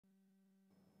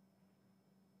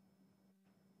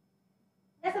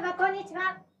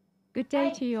Good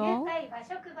day to you all.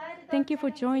 Thank you for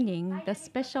joining the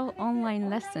special online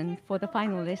lesson for the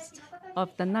finalists of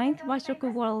the 9th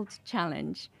Washoku World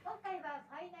Challenge.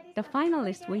 The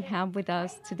finalist we have with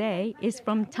us today is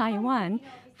from Taiwan,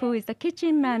 who is the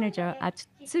kitchen manager at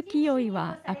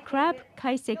Tsukiyoiwa, a crab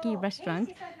kaiseki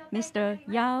restaurant, Mr.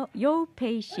 Yo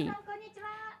Peishih.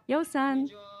 Yo-san,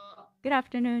 good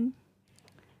afternoon.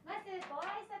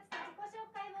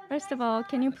 First of all,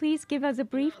 can you please give us a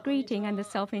brief greeting and a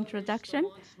self-introduction?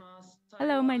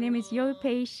 Hello, my name is Yo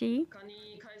Peishih.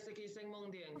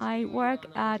 I work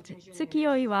at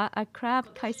Tsukiyoiwa, a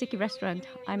crab kaiseki restaurant.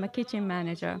 I'm a kitchen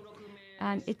manager.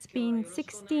 And it's been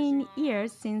 16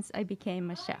 years since I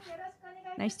became a chef.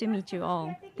 Nice to meet you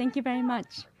all. Thank you very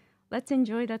much. Let's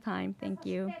enjoy the time. Thank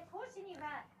you.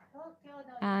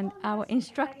 And our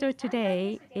instructor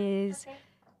today is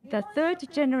the third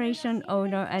generation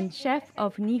owner and chef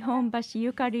of Nihonbashi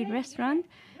Yukari restaurant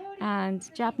and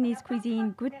Japanese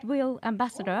cuisine Goodwill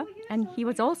ambassador. And he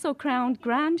was also crowned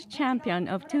grand champion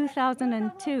of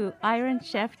 2002 Iron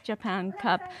Chef Japan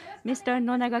Cup, Mr.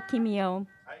 NONAGA Kimio.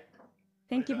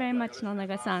 Thank you very much,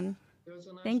 Nonaga-san.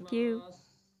 Thank you.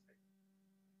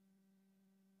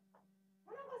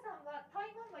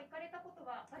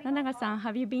 Nonaga-san,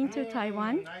 have you been to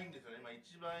Taiwan?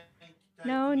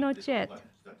 No, not yet.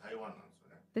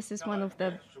 This is one of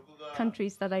the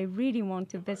countries that I really want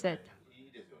to visit.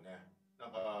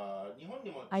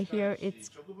 I hear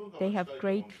they have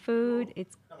great food,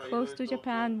 it's close to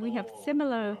Japan, we have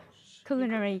similar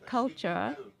culinary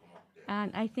culture,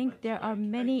 and I think there are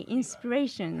many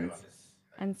inspirations,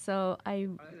 and so I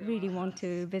really want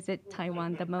to visit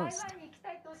Taiwan the most.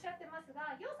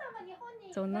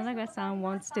 So Nonaga-san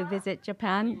wants to visit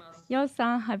Japan.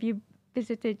 Yo-san, have you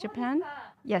visited Japan?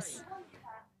 Yes.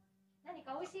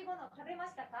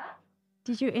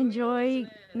 Did you enjoy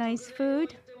nice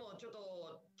food?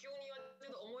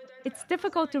 It's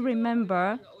difficult to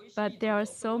remember, but there are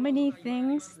so many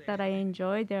things that I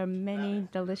enjoy. There are many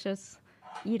delicious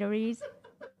eateries.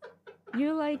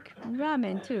 You like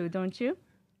ramen too, don't you?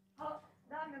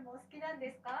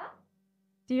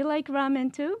 Do you like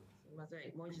ramen too?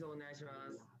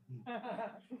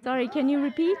 Sorry, can you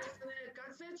repeat?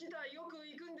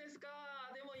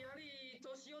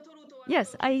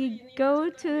 Yes, I go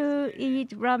to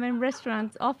eat ramen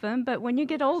restaurants often, but when you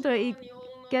get older, it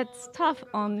gets tough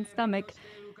on stomach.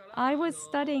 I was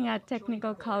studying at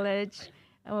technical college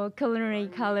or culinary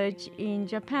college in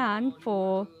Japan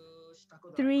for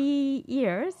 3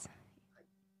 years.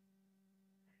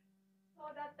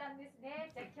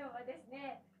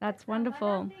 That's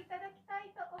wonderful.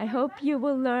 I hope you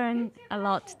will learn a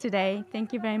lot today.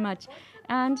 Thank you very much.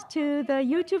 And to the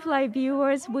YouTube Live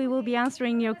viewers, we will be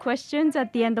answering your questions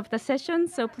at the end of the session,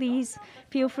 so please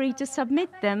feel free to submit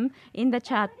them in the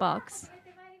chat box.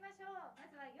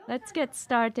 Let's get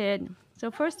started.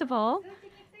 So first of all,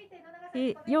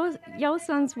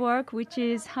 Yo-san's work, which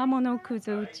is hamo no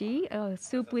kuzuchi, a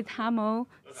soup with hamo,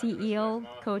 sea eel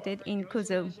coated in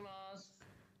kudzu.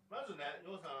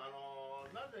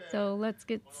 So let's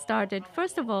get started.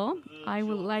 First of all, I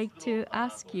would like to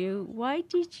ask you, why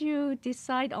did you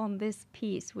decide on this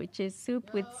piece, which is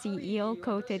soup with sea eel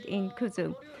coated in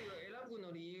kudzu?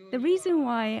 The reason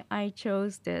why I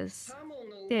chose this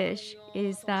dish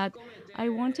is that I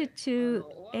wanted to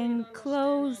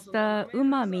enclose the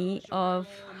umami of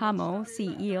hamo,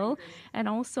 sea eel, and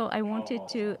also I wanted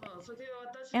to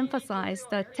emphasize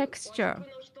the texture.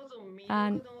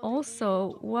 And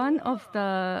also, one of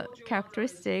the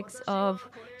characteristics of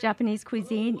Japanese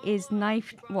cuisine is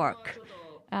knife work.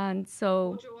 And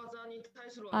so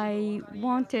I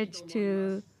wanted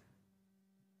to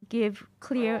give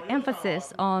clear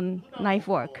emphasis on knife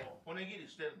work.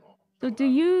 So do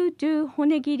you do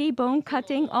honekiri bone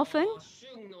cutting often?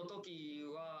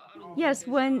 Yes,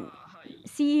 when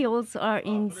sea eels are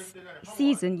in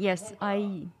season, yes,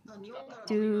 I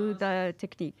do the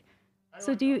technique.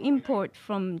 So do you import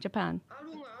from Japan?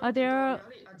 Are there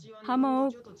hamo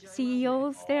sea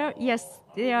eels there? Yes,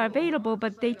 they are available,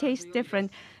 but they taste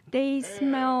different. They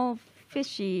smell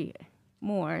fishy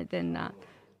more than that.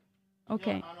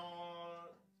 Okay.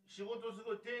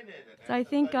 So I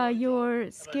think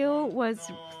your skill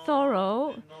was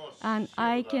thorough, and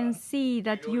I can see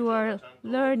that you are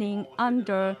learning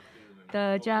under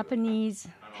the Japanese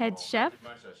head chef.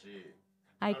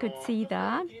 I could see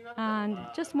that. And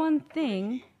just one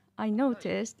thing I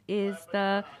noticed is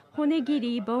the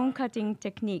honegiri bone cutting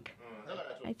technique.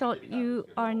 I thought you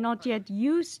are not yet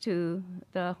used to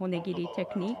the honegiri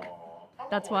technique.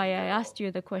 That's why I asked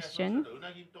you the question.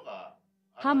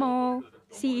 Hamo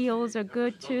sea eels are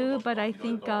good too, but I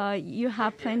think you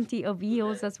have plenty of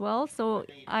eels as well. So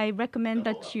I recommend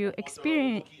that you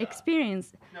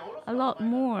experience a lot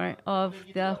more of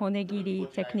the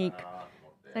honegiri technique.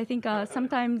 I think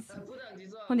sometimes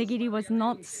honegiri was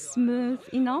not smooth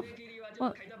enough.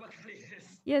 Well,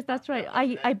 yes, that's right.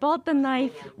 I bought the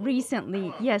knife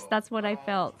recently. Yes, that's what I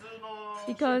felt.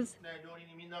 Because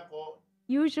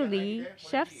usually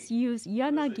chefs use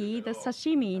yanagi, the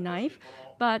sashimi knife,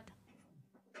 but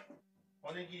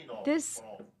this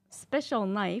special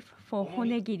knife for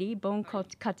honegiri, bone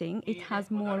cutting, it has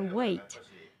more weight.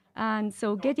 And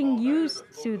so getting used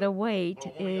to the weight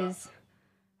is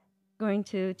going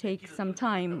to take some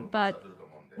time. But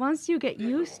once you get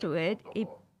used to it, it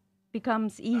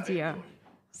becomes easier.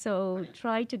 So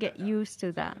try to get used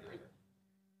to that.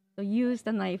 So use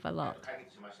the knife a lot.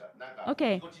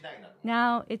 Okay,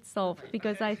 now it's solved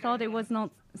because I thought it was not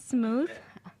smooth.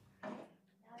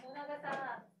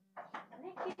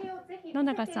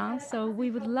 Nonaga-san, so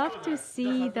we would love to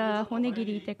see the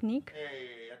honegiri technique.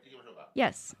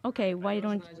 Yes, okay, why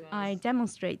don't I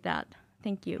demonstrate that?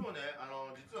 Thank you.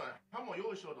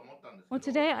 Well,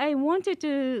 today I wanted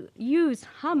to use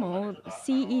hamo,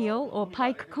 sea eel, or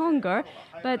pike conger,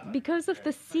 but because of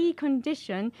the sea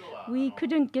condition, we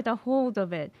couldn't get a hold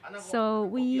of it. So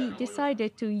we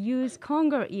decided to use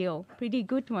conger eel, pretty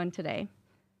good one today.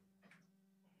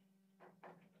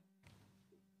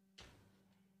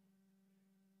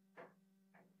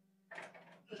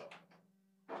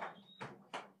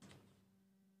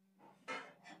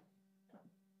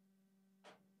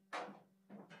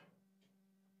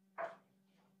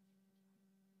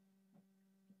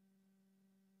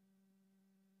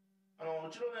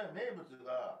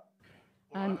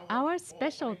 And our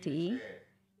specialty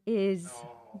is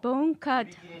bone-cut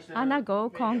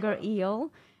anago conger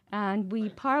eel, and we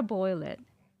parboil it.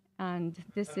 And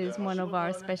this is one of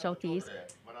our specialties.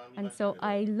 And so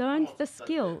I learned the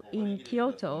skill in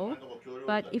Kyoto,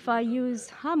 but if I use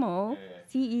hamo,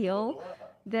 sea eel,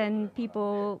 then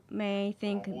people may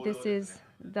think this is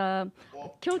the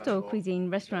Kyoto cuisine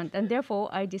restaurant, and therefore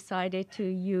I decided to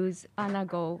use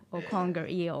anago or conger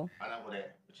eel.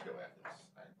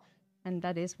 And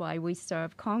that is why we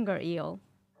serve conger eel.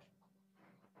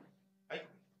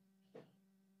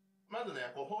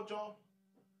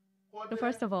 So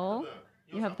first of all,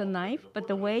 you have the knife, but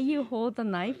the way you hold the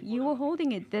knife, you are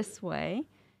holding it this way.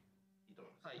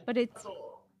 But it's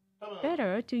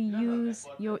better to use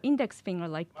your index finger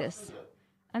like this.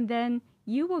 And then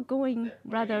you are going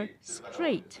rather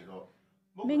straight.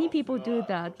 Many people do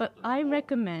that, but I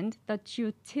recommend that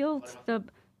you tilt the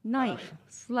knife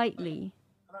slightly.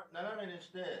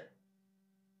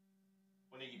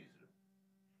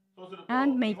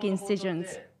 And make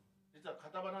incisions.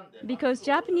 Because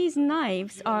Japanese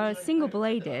knives are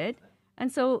single-bladed,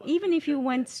 and so even if you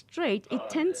went straight, it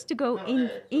tends to go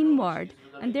inward.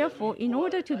 And therefore, in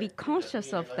order to be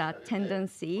conscious of that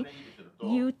tendency,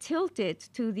 you tilt it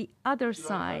to the other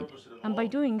side. And by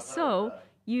doing so,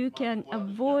 you can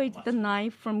avoid the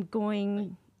knife from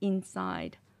going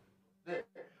inside.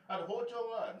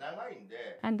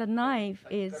 And the knife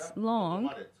is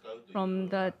long from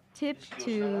the tip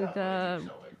to the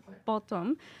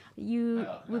bottom. You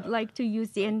would like to use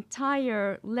the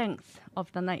entire length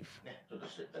of the knife.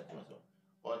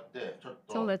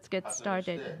 So let's get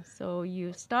started. So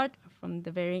you start from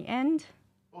the very end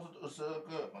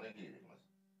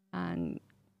and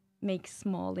make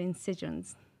small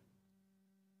incisions.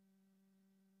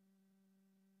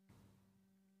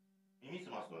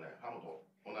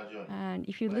 And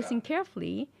if you listen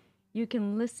carefully, you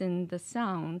can listen the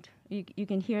sound. You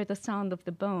can hear the sound of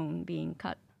the bone being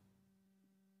cut.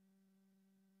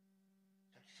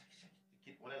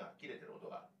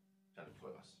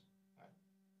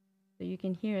 So you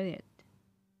can hear it.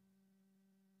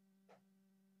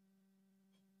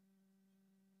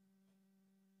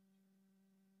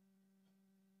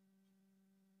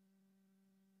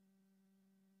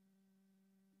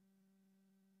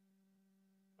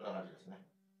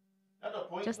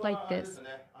 Just like this.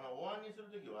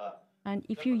 And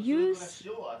if you use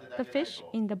the fish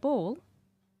in the bowl,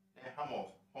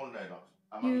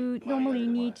 you normally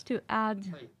need to add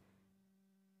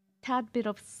a tad bit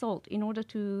of salt in order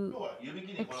to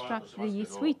extract the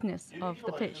sweetness of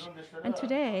the fish. And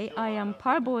today I am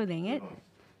parboiling it.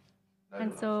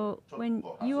 And so when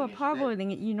you are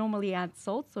parboiling it, you normally add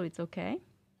salt, so it's okay.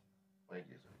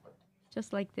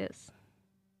 Just like this.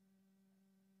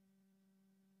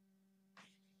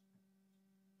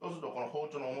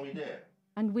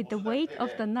 And with the weight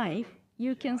of the knife,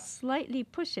 you can slightly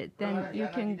push it, then you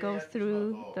can go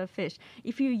through the fish.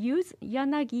 If you use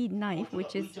yanagi knife,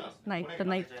 which is the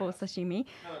knife for sashimi,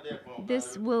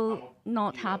 this will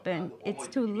not happen. It's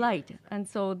too light, and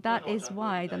so that is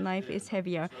why the knife is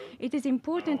heavier. It is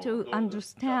important to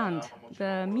understand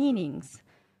the meanings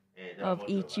of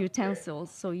each utensil.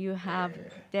 So you have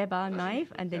deba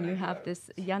knife, and then you have this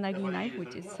yanagi knife,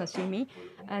 which is sashimi,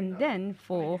 and then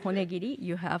for honegiri,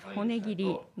 you have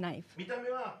honegiri knife.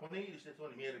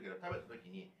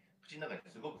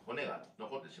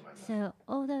 So,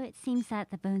 although it seems that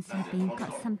the bones have been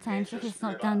cut, sometimes if it's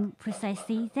not done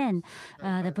precisely, then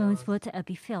the bones would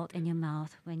be filled in your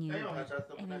mouth when you eat it.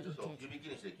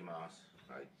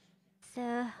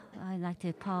 So, I like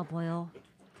to parboil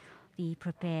the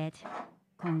prepared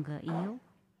conger eel.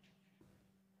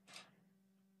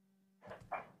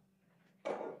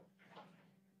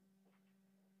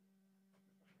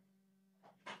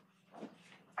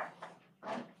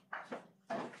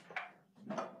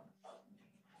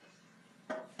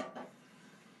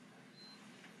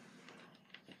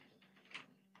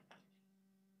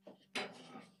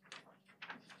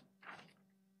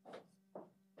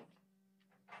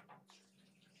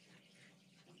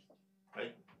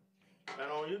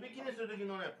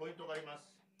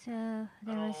 So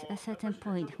there is a certain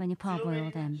point when you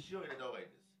parboil them.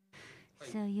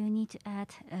 So you need to add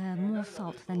more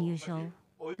salt than usual.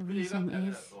 The reason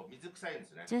is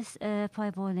just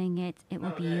parboiling it, it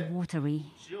will be watery.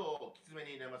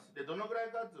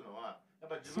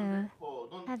 So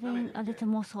having a little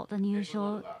more salt than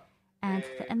usual, and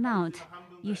the amount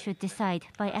you should decide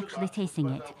by actually tasting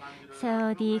it.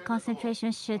 So the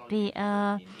concentration should be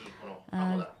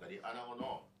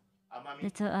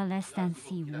little less than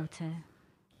seawater.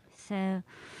 So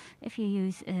if you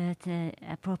use the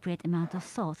appropriate amount of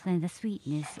salt, then the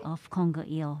sweetness of conger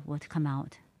eel would come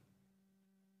out.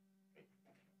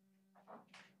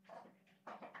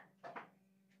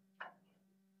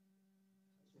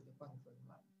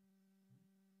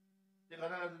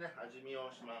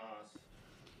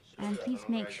 And please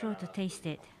make sure to taste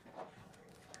it.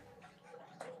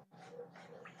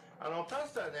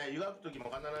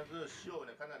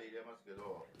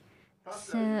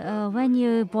 So when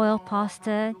you boil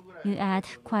pasta, you add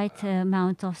quite an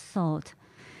amount of salt,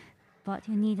 but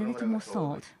you need a little more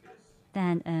salt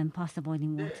than pasta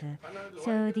boiling water.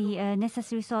 So the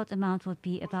necessary salt amount would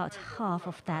be about half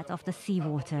of that of the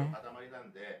seawater.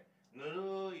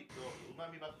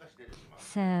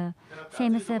 So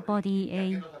same as the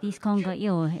body, this conger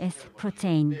eel is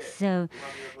protein. So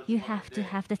you have to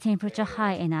have the temperature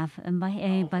high enough, and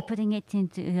by putting it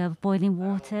into boiling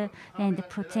water, then the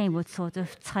protein would sort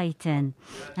of tighten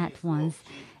at once.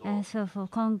 So for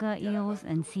conger eels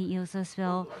and sea eels as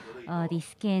well, the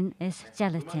skin is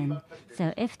gelatin.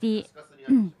 So if the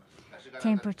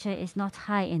temperature is not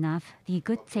high enough, the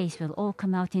good taste will all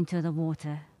come out into the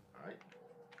water.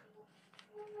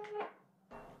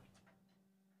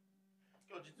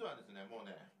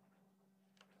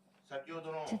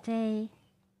 Today,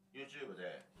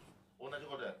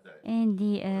 in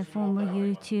the former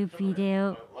YouTube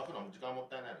video,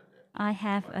 I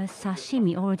have a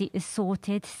sashimi already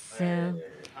assorted, so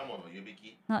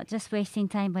not just wasting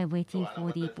time by waiting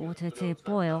for the water to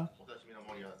boil.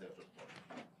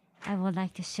 I would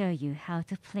like to show you how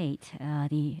to plate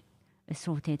the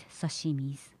assorted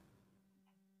sashimis.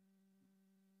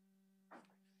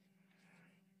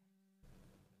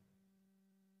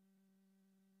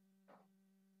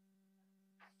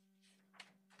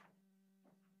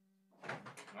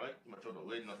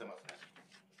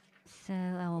 So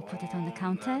I will put it on the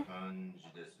counter.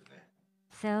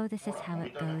 So this is how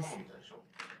it goes.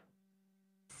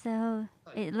 So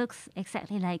it looks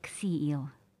exactly like sea eel,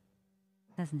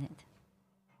 doesn't it?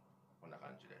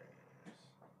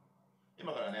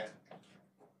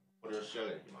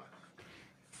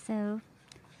 So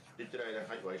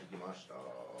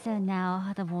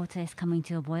now the water is coming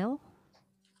to a boil.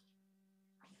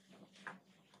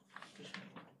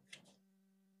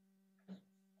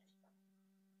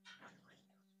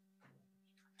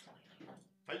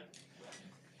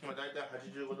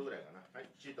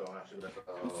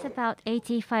 It's about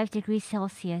 85 degrees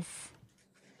Celsius.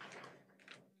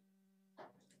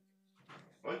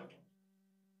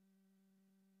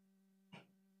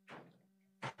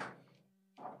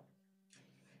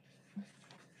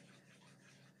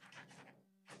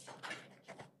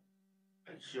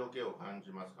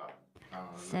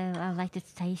 So I would like to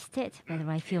taste it, whether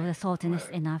I feel the saltiness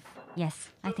enough. Yes,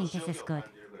 I think this is good.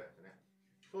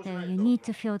 So you need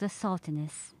to feel the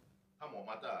saltiness,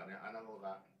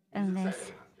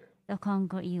 unless the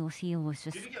conger eel or seal was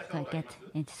just get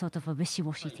into sort of a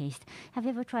wishy-washy taste. Have you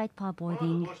ever tried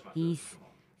parboiling these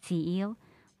sea eel?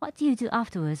 What do you do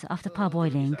afterwards, after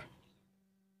parboiling?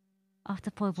 After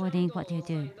parboiling, what do you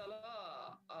do?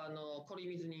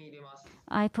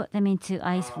 I put them into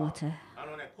ice water.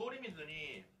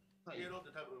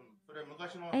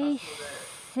 I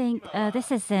think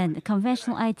this is a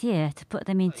conventional idea to put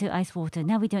them into ice water.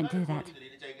 Now we don't do that.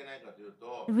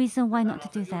 The reason why not to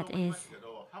do that is,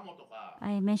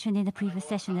 I mentioned in the previous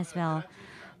session as well,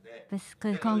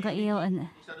 with conger eel, and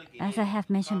as I have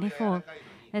mentioned before,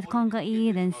 with conger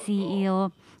eel and sea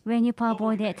eel, when you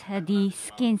parboil it, the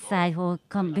skin side will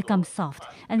become soft.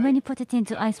 And when you put it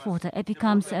into ice water, it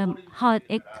becomes hard.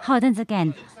 It hardens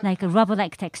again, like a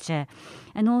rubber-like texture.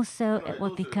 And also, it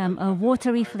will become a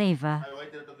watery flavor.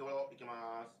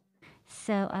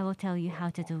 So I will tell you how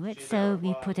to do it. So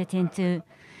we put it into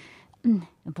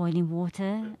boiling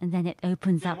water, and then it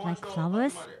opens up like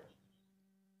flowers.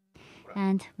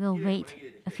 And we'll wait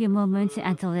a few moments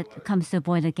until it comes to a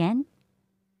boil again.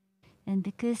 And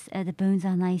because the bones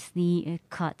are nicely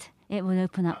cut, it will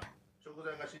open up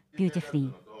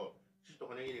beautifully.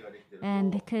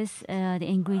 And because the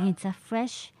ingredients are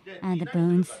fresh and the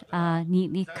bones are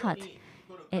neatly cut,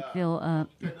 it will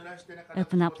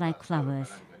open up like flowers.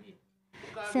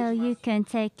 So you can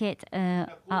take it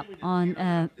up on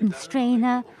a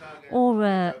strainer or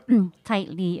a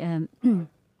tightly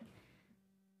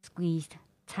squeezed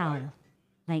towel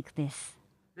like this.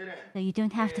 So you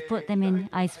don't have to put them in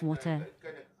ice water.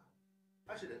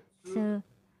 So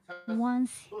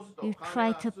once you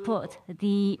try to put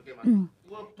the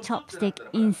chopstick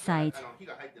inside,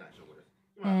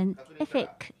 and if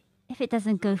it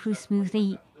doesn't go through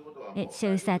smoothly, it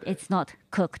shows that it's not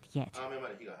cooked yet.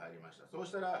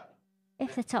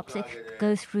 If the chopstick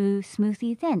goes through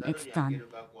smoothly, then it's done.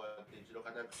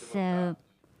 So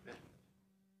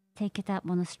take it up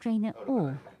on a strainer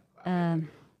or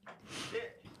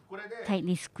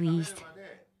tightly squeezed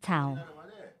towel,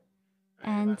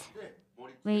 and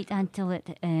wait until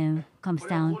it cools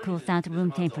down to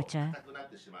room temperature.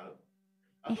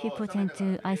 If you put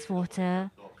into ice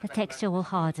water, the texture will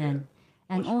harden.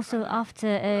 And also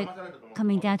after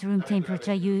coming down to room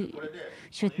temperature, you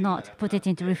should not put it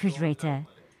into refrigerator.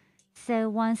 So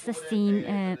once the steam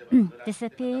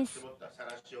disappears,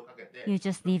 you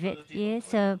just leave it here.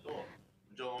 So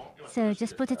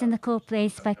just put it in the cool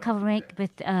place by covering it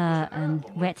with a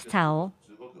wet towel.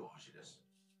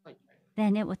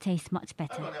 Then it will taste much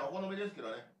better.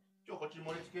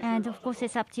 And of course,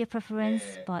 it's up to your preference,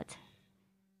 but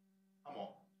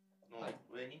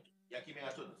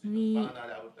we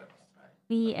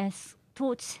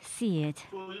torch seared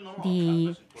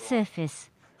the surface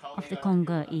of the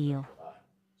conger eel.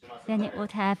 Then it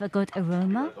would have a good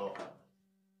aroma.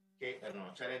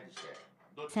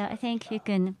 So I think you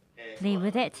can play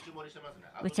with it,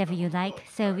 whichever you like.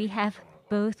 So we have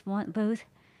both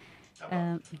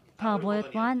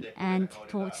parboiled one and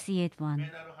torch seared one.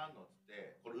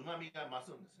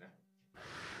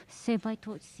 So by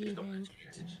torch searing,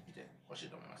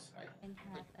 and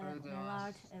have a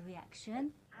Maillard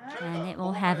reaction, and it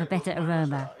will have a better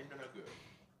aroma.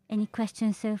 Any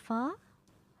questions so far?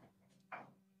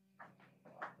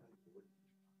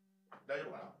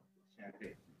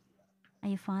 Are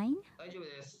you fine?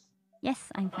 Yes,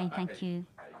 I'm fine, thank you.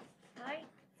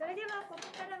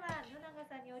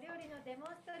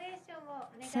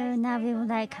 So now we would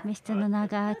like Mr.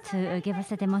 Nonaga to give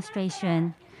us a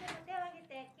demonstration.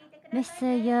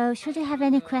 Mr. Yo, should you have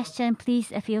any question,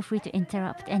 please feel free to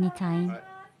interrupt anytime.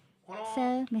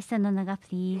 So, Mr. Nonaga,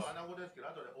 please.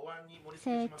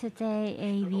 So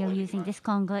today we are using this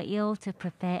conger eel to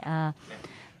prepare a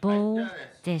bowl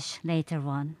dish later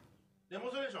on.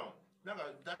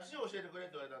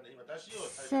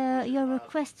 So your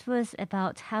request was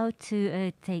about how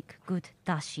to take good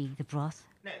dashi, the broth.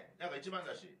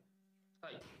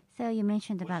 So you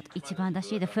mentioned about ichiban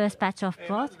dashi, the first batch of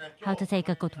broth, how to take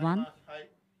a good one.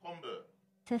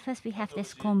 So first we have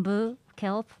this kombu,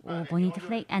 kelp or bonito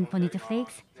flake and bonito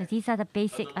flakes. So these are the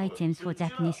basic items for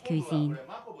Japanese cuisine.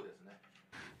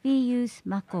 We use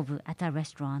makobu at our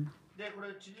restaurant.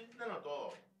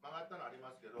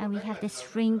 And we have this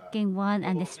shrinking one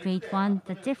and the straight one.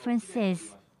 The difference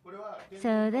is,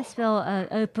 so this will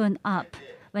open up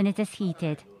when it is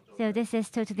heated. So this is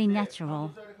totally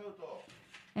natural.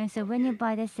 And so when you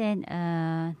buy this in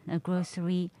a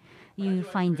grocery, you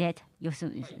find it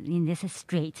in this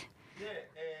straight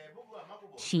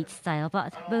sheet style,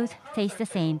 but both taste the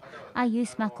same. I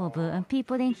use makobu, and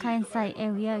people in Kansai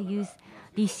area use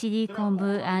rishiri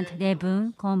kombu and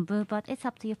rebun kombu, but it's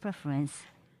up to your preference.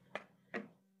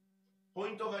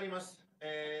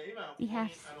 We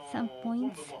have some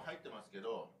points.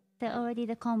 So already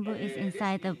the kombu is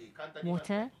inside the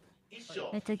water.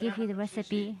 To give you the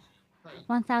recipe,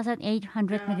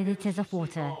 1,800 milliliters of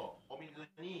water.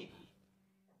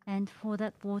 And for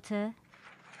that water,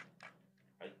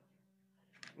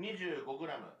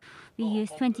 we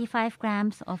use 25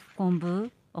 grams of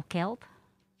kombu or kelp.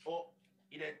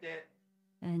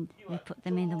 And we put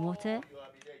them in the water.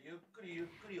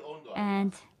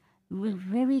 And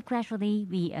very gradually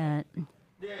we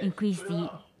increase the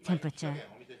temperature.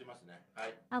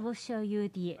 I will show you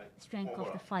the strength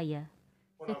of the fire.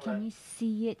 So can you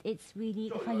see it? It's really,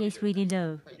 the fire is really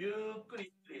low.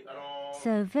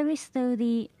 So very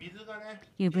slowly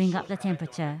you bring up the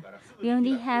temperature. We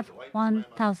only have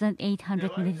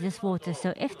 1,800 milliliters water.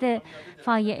 So if the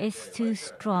fire is too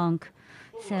strong,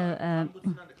 so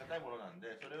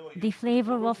the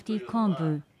flavor of the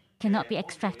kombu cannot be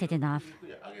extracted enough.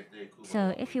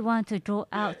 So if you want to draw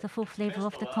out the full flavor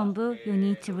of the kombu, you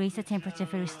need to raise the temperature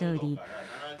very slowly.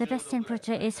 The best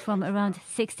temperature is from around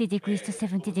 60 degrees to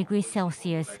 70 degrees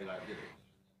Celsius.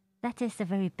 That is the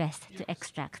very best to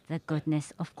extract the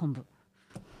goodness of kombu.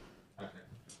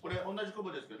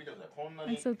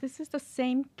 And so this is the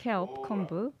same kelp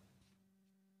kombu.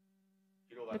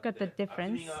 Look at the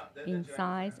difference in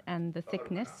size and the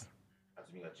thickness.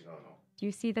 Do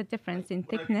you see the difference in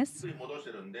thickness?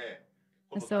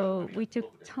 And so we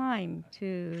took time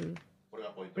to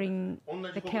bring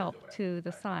the kelp to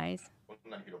the size.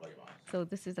 So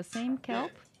this is the same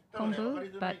kelp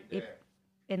kombu, but it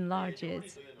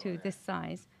enlarges to this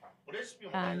size.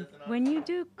 And when you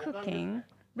do cooking,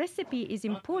 recipe is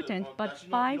important, but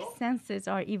 5 senses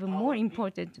are even more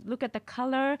important. Look at the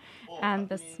color and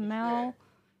the smell.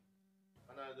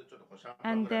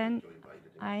 And then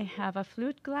I have a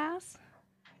flute glass,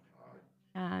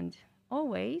 and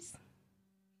always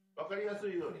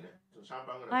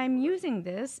I'm using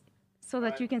this so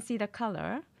that you can see the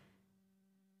color.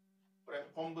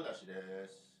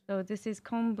 So this is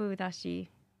kombu dashi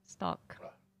stock.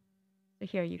 So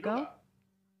here you go.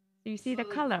 So you see the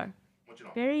color,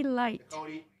 very light.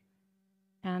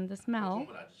 And the smell,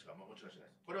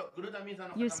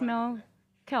 you smell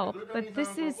kelp, but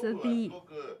this is the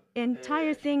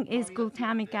entire thing is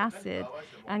glutamic acid,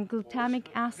 and glutamic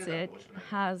acid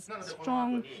has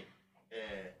strong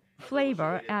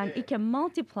flavor and it can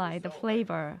multiply the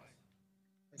flavor.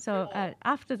 So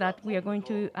after that, we are going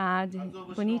to add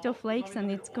bonito flakes, and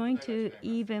it's going to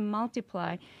even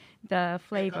multiply the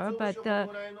flavor. But the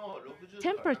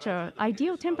temperature,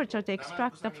 ideal temperature to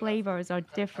extract the flavors are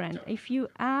different. If you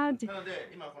add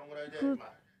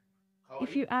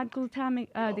glutamic,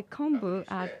 the kombu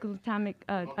at glutamic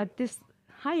at this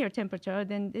higher temperature,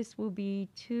 then this will be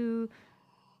too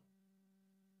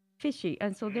fishy,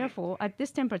 and so therefore at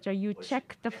this temperature you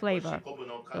check the flavor.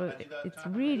 So it's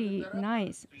really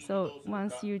nice. So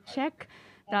once you check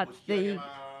that the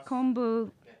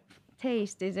kombu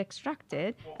taste is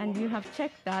extracted and you have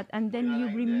checked that, and then you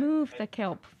remove the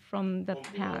kelp from the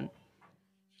pan.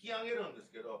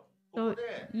 So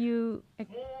you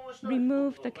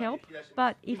remove the kelp,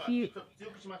 but if you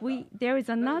there is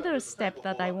another step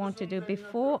that I want to do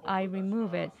before I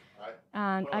remove it,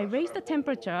 and I raise the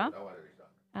temperature.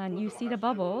 And you see the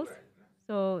bubbles.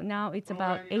 So now it's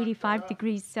about 85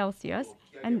 degrees Celsius.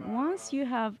 And once you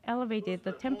have elevated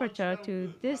the temperature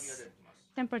to this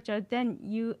temperature, then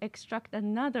you extract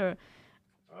another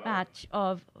batch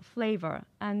of flavor.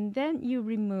 And then you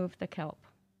remove the kelp.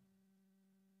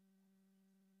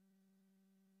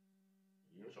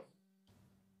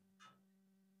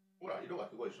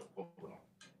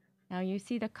 Now you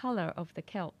see the color of the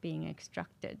kelp being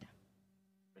extracted.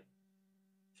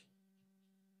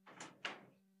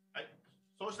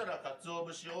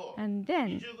 And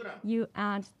then you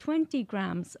add 20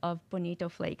 grams of bonito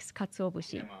flakes,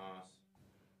 katsuobushi.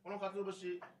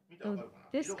 So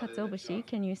this katsuobushi,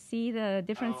 can you see the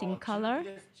difference in color?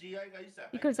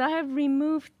 Because I have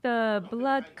removed the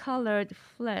blood-colored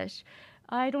flesh.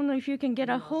 I don't know if you can get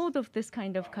a hold of this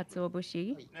kind of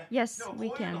katsuobushi. Yes, we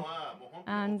can.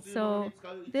 And so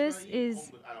this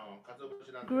is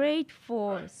great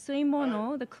for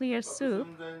suimono, the clear soup.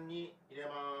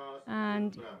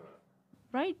 And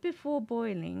right before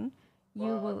boiling,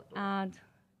 you will add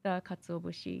the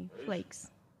katsuobushi flakes.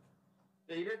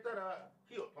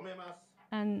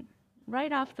 And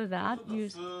right after that, you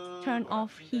turn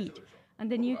off heat. And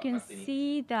then you can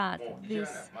see that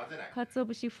this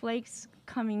katsuobushi flakes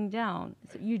coming down.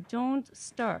 So you don't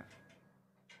stir.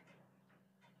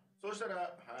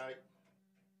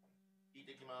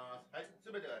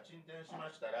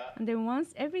 And then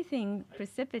once everything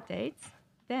precipitates,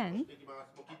 then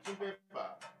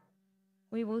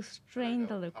we will strain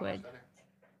the liquid.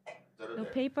 The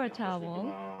paper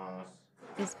towel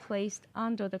is placed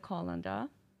under the colander.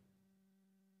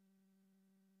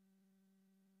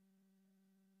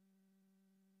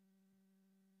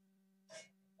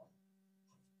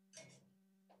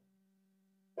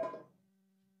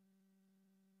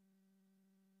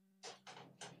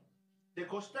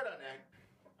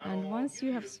 And once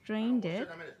you have strained it,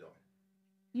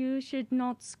 you should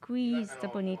not squeeze the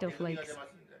bonito flakes.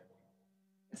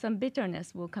 Some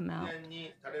bitterness will come out.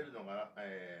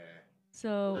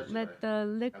 So let the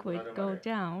liquid go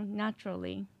down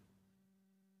naturally.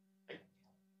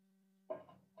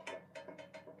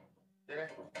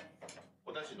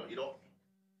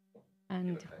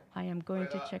 And I am going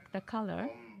to check the color.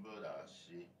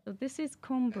 So this is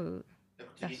kombu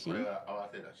dashi.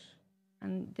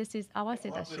 And this is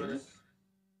awase dashi.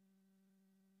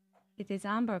 It is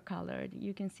amber colored.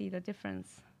 You can see the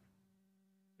difference.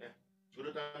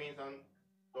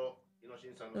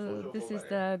 So this is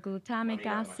the glutamic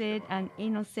acid and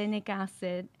inosinic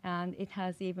acid, and it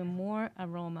has even more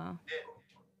aroma.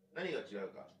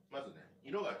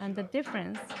 And the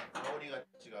difference,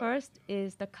 first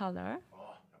is the color,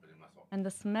 and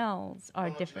the smells are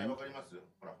different.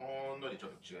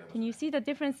 Can you see the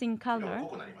difference in color?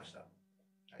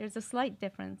 There's a slight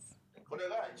difference.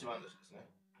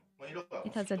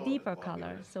 It has a deeper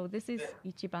color. So this is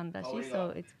ichiban dashi,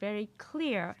 so it's very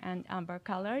clear and amber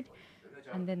colored.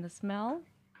 And then the smell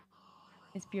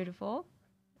is beautiful.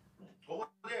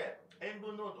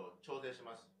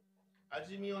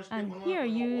 And here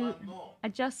you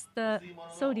adjust the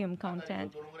sodium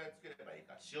content.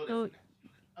 So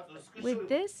with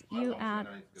this, you add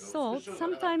salt,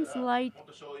 sometimes light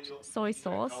soy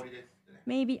sauce,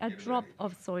 maybe a drop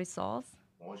of soy sauce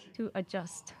to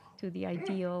adjust to the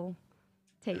ideal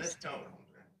taste.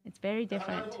 It's very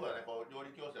different.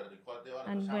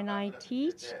 And when I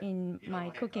teach in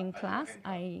my cooking class,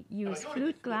 I use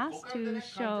flute glass to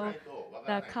show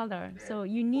the color. So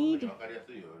you need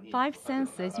 5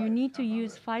 senses. You need to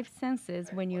use 5 senses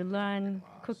when you learn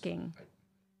cooking.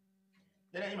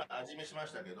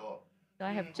 So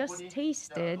I have just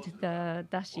tasted the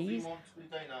dashis,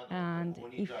 and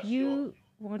if you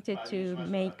wanted to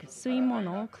make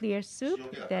suimono, clear soup,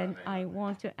 then I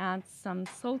want to add some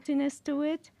saltiness to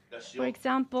it. For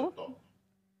example,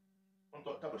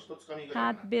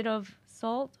 add a bit of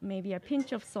salt, maybe a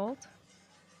pinch of salt.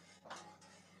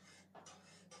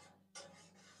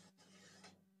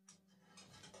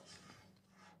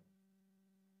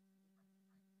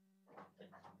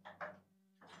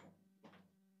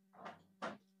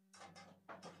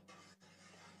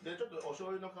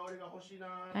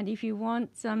 And if you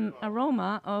want some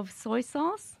aroma of soy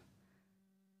sauce,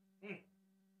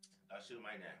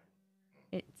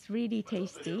 it's really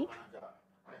tasty.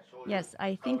 Yes,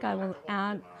 I think I will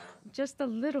add just a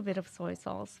little bit of soy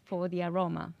sauce for the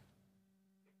aroma.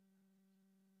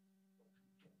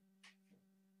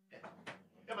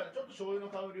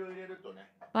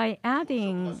 By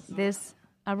adding this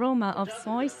aroma of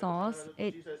soy sauce,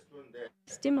 it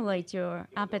stimulates your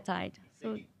appetite.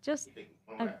 So just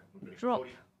a drop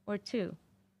or two,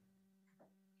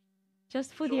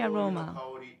 just for the aroma.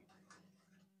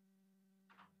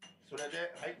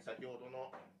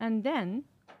 And then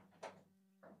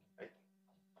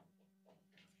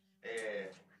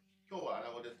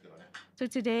so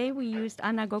today we used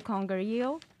anago conger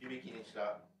eel.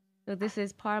 So this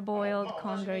is parboiled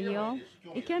conger eel.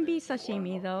 It can be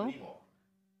sashimi though,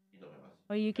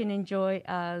 or you can enjoy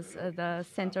as the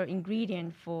center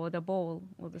ingredient for the bowl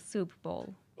or the soup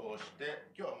bowl.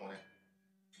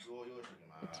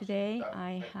 Today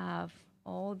I have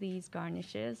all these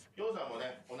garnishes.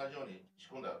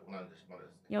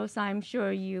 Yes, I'm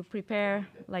sure you prepare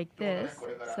like this.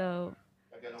 So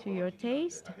to your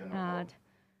taste, add.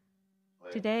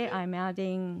 Today I'm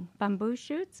adding bamboo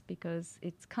shoots because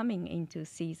it's coming into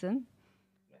season.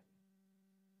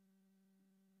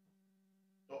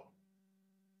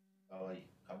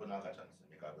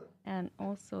 And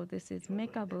also this is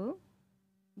mekabu.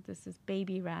 This is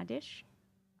baby radish.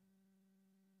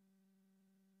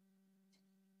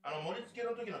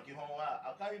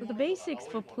 So the basics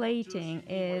for plating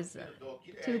is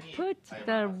to put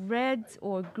the reds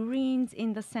or greens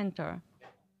in the center.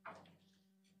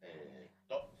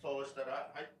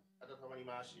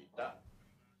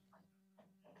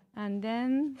 And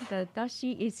then the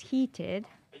dashi is heated.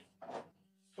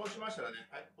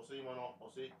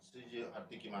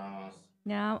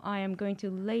 Now I am going to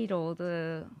ladle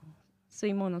the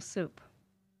suimono soup.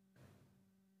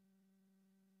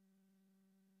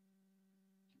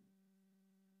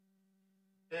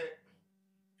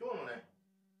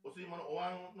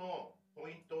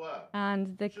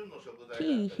 And the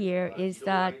key here is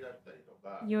that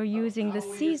you're using the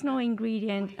seasonal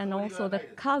ingredient and also the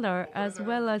color as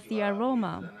well as the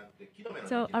aroma.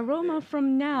 So aroma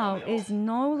from now is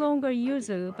no longer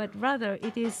yuzu, but rather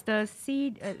it is the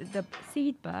seed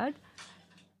bud.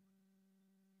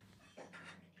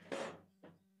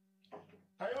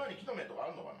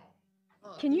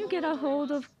 Can you get a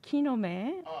hold of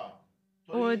kinome?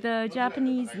 Or the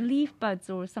Japanese leaf buds,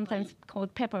 or sometimes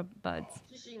called pepper buds?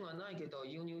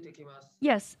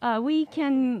 Yes, we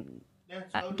can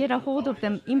get a hold of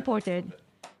them imported.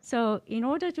 So in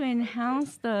order to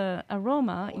enhance the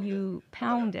aroma, you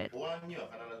pound it.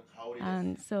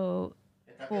 And so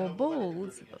for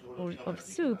bowls of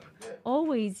soup,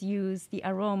 always use the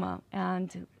aroma.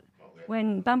 And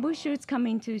when bamboo shoots come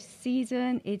into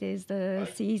season, it is the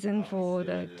season for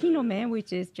the kinome,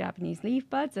 which is Japanese leaf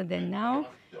buds. And then now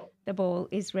the bowl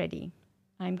is ready.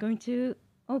 I'm going to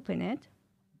open it.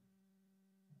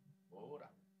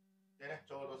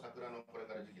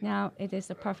 Now it is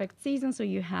the perfect season, so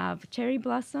you have cherry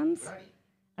blossoms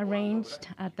arranged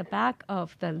at the back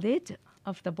of the lid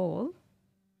of the bowl.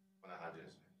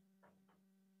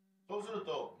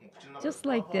 Just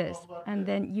like this. And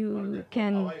then you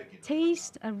can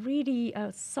taste a really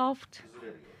soft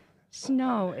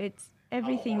snow.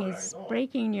 Everything is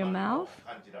breaking in your mouth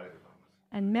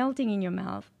and melting in your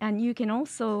mouth. And you can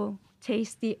also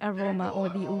taste the aroma or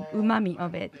the umami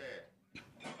of it.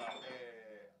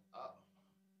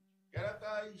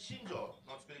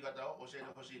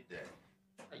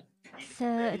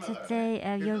 So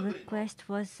today your request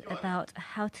was about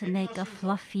how to make a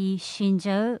fluffy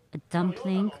shinjo, a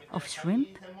dumpling of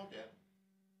shrimp.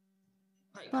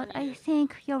 But I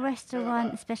think your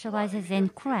restaurant specializes in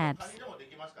crabs.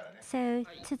 So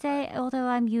today, although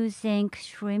I'm using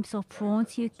shrimps or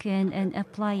prawns, you can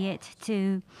apply it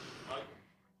to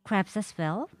crabs as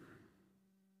well.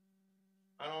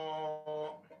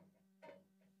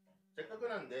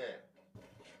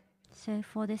 So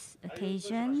for this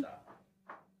occasion,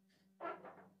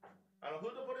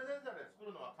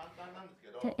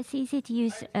 it's easy to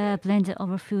use a blender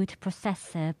or a food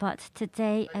processor, but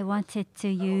today I wanted to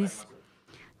use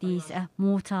these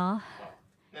mortar.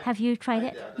 Have you tried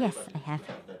it? Yes, I have.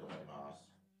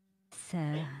 So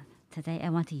today I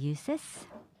want to use this.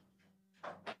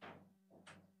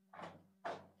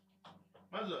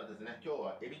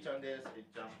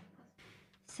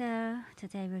 So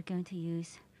today we're going to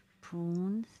use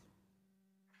prawns.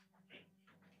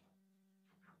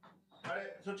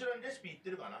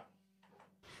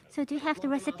 So do you have the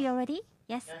recipe already?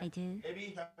 Yes, I do.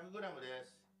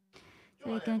 So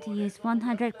we're going to use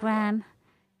 100-gram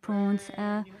prawns.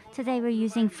 Today we're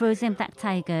using frozen black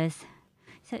tigers.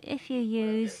 So if you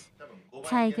use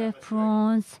tiger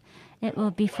prawns, it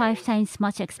will be 5 times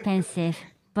much expensive,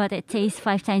 but it tastes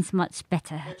 5 times much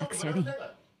better, actually.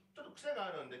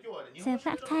 So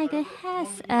black tiger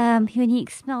has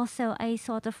unique smell, so I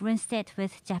sort of rinsed it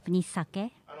with Japanese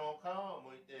sake.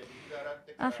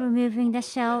 After removing the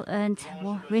shell and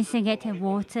rinsing it in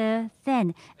water,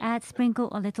 then sprinkle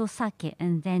a little sake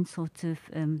and then sort of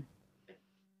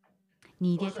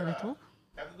knead it a little.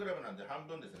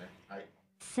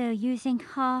 So using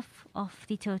half of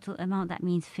the total amount, that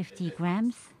means 50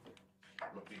 grams.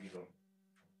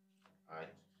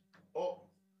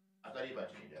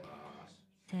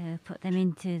 So put them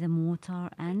into the mortar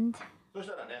and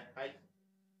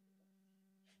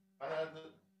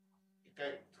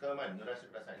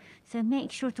so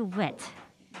make sure to wet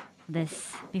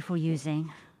this before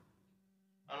using.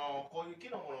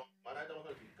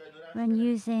 When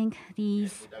using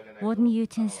these wooden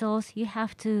utensils, you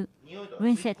have to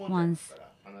rinse it once,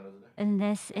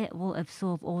 unless it will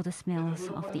absorb all the smells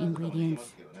of the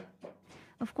ingredients.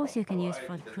 Of course, you can use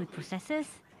food processors,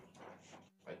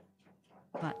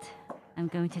 but I'm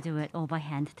going to do it all by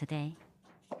hand today.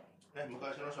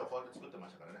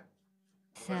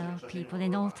 So people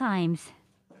in all times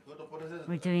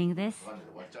were doing this.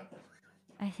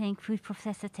 I think food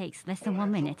processor takes less than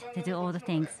 1 minute to do all the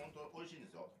things.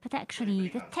 But actually,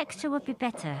 the texture would be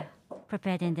better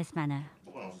prepared in this manner.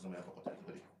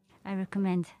 I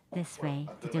recommend this way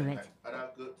to do it.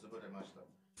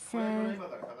 So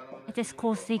it is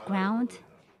coarsely ground,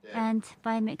 and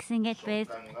by mixing it with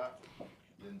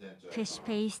fish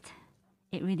paste,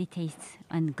 it really tastes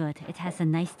good. It has a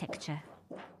nice texture.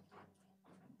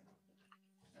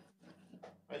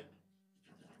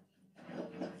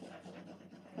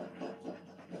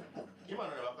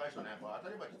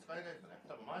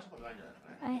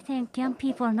 I think young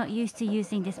people are not used to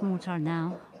using this mortar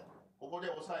now.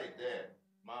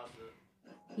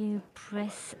 You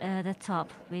press the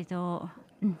top with your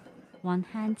one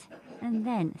hand and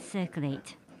then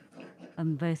circulate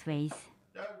on both ways.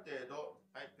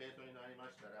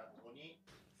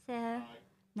 So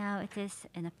now it is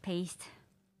in a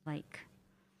paste-like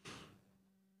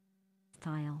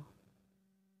style.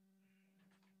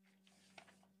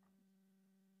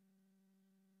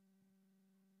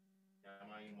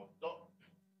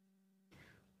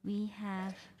 We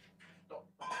have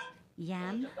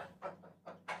yam,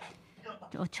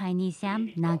 or Chinese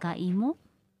yam, Nagaimo.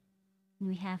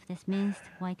 We have this minced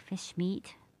white fish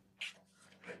meat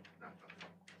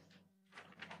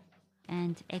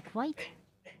and egg white.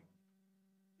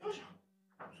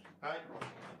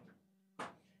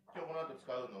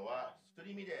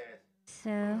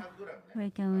 So we're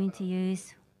going to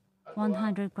use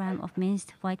 100 grams of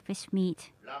minced white fish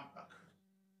meat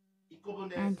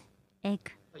and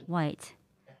egg white,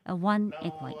 one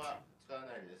egg white.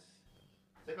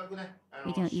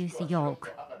 We don't use the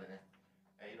yolk.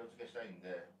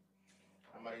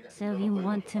 So we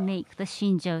want to make the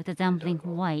Shinjo, the dumpling,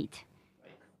 white.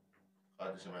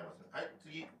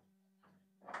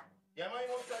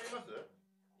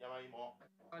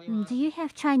 Do you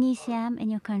have Chinese yam in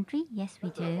your country? Yes, we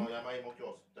do.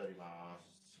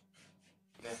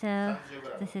 So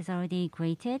this is already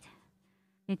grated.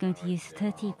 We're going to use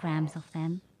 30 grams of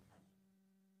them.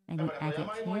 And we add it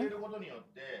here.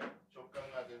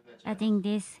 Adding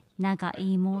this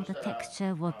Nagaimo, the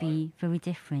texture will be very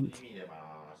different.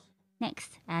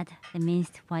 Next, add the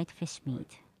minced white fish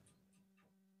meat.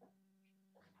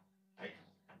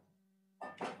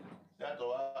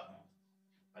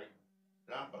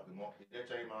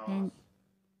 Then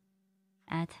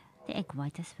add the egg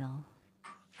white as well.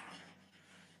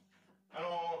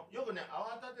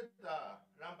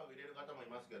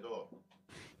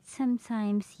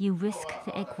 Sometimes you whisk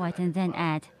the egg white and then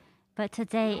add, but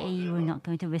today you are not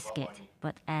going to whisk it,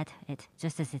 but add it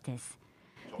just as it is.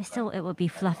 So it will be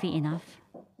fluffy enough.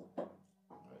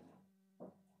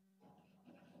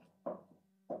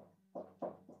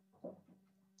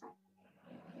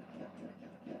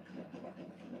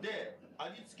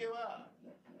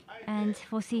 And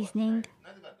for seasoning,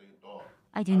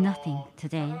 I do nothing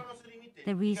today.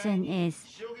 The reason is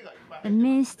the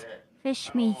minced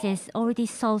fish meat is already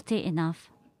salty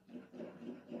enough.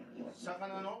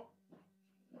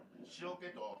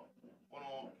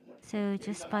 So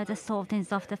just by the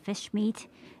saltiness of the fish meat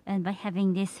and by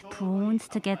having these prawns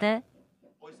together,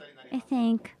 I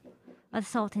think the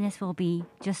saltiness will be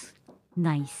just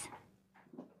nice.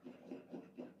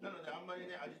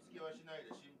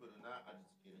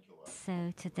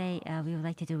 So today we would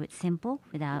like to do it simple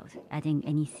without adding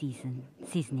any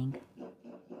seasoning.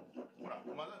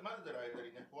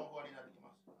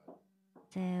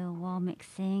 So while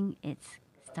mixing, it's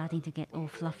starting to get all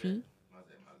fluffy.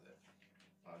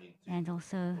 And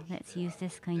also, let's use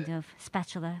this kind of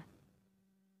spatula.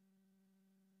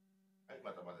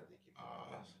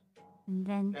 And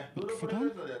then mix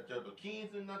again.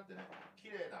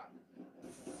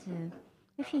 So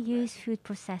if you use food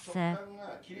processor,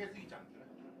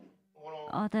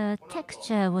 the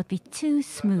texture would be too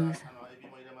smooth.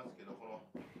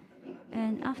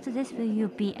 And after this, you'll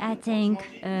be adding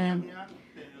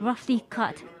roughly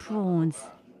cut prawns.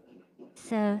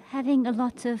 So having a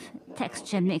lot of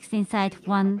texture mixed inside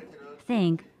one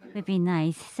thing would be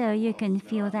nice. So you can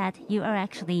feel that you are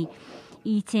actually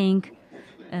eating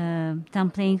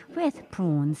dumpling with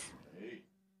prawns.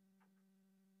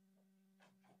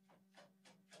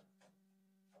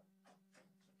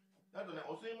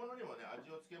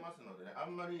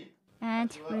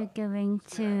 And we're going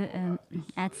to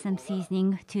add some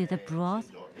seasoning to the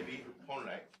broth.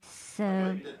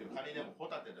 So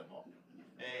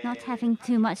not having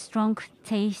too much strong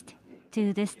taste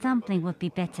to this dumpling would be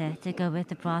better to go with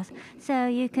the broth. So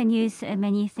you can use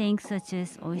many things such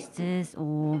as oysters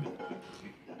or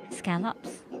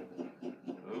scallops.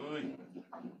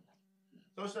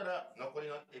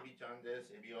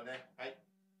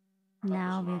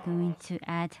 Now we're going to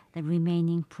add the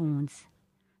remaining prawns.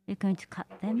 We're going to cut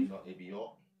them.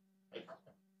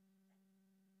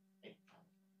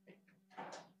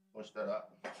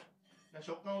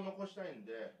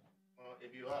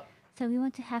 So we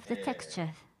want to have the texture.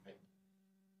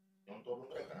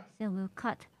 So we'll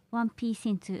cut one piece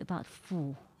into about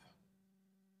 4.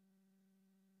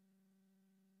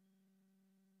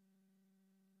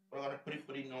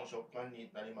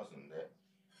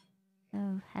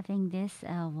 So having this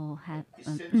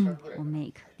will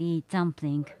make the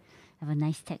dumpling have a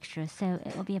nice texture. So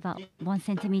it will be about 1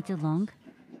 centimeter long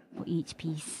for each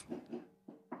piece.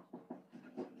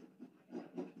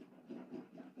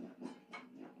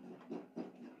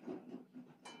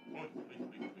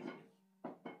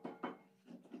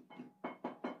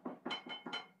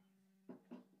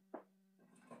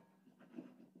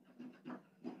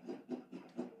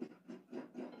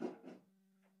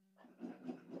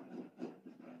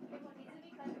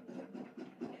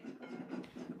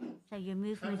 So your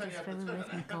movement is very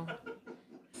rhythmical.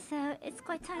 So it's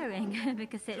quite tiring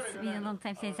because it's been a long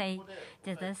time since I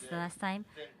did this the last time.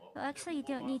 But actually, you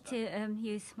don't need to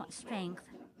use much strength.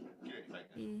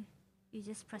 You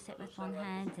just press it with one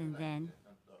hand and then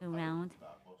go round.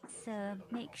 So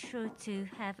make sure to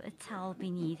have a towel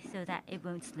beneath so that it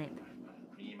won't slip.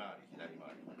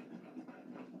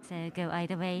 So go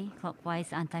either way,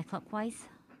 clockwise, anti-clockwise.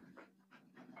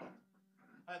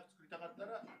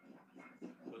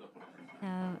 So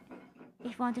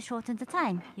if you want to shorten the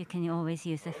time, you can always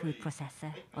use the food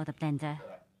processor or the blender.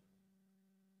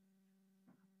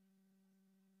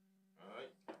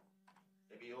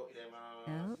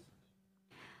 So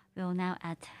we'll now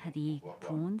add the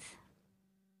prawns.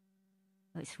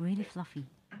 Oh, it's really fluffy.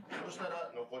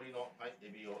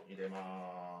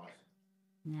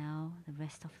 Now the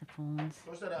rest of the prawns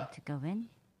need to go in.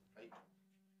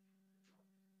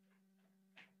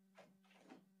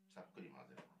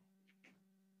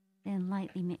 Then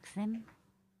lightly mix them.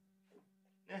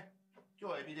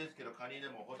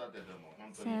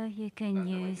 So you can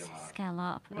use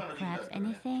scallop, crabs,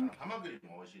 anything.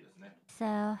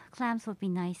 So clams would be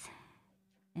nice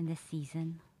in this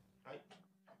season.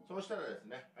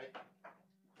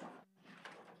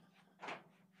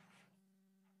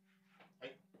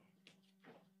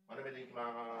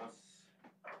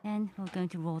 Then we're going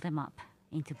to roll them up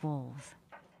into balls.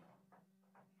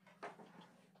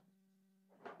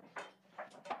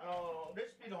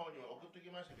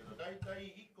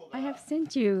 I have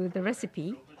sent you the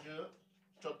recipe.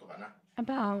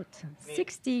 About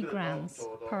 60 grams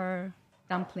per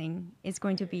dumpling is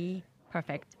going to be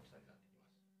perfect.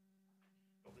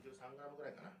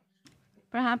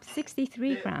 Perhaps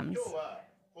 63 grams.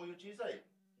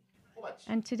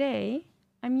 And today,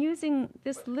 I'm using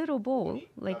this little bowl,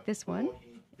 like this one.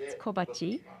 It's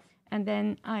kobachi. And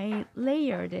then I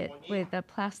layered it with a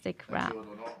plastic wrap.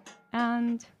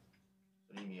 And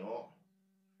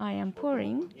I am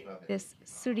pouring this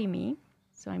surimi.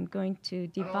 So I'm going to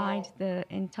divide the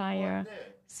entire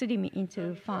surimi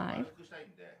into 5.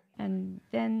 And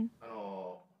then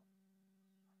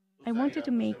I wanted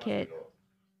to make it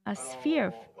a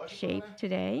sphere shape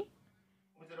today.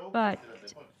 But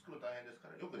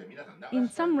in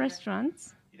some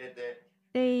restaurants,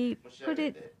 they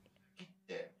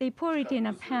pour it in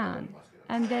a pan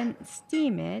and then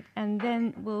steam it, and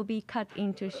then will be cut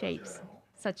into shapes,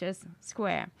 such as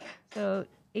square. So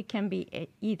it can be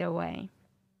either way.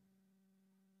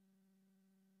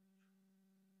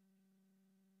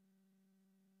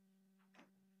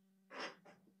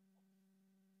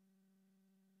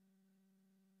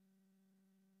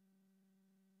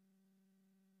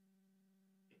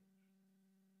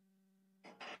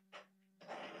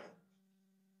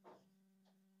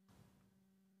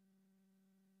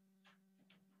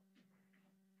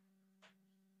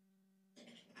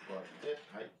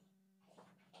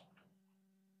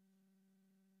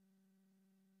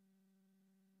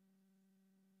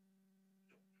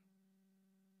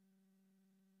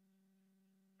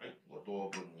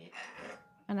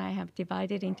 And I have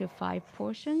divided into 5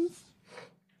 portions.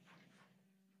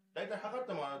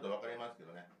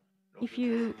 If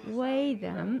you weigh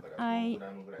them, I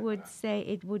would say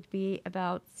it would be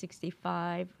about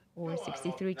 65 or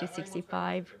 63 to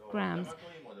 65 grams.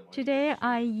 Today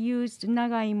I used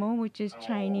Nagaimo, which is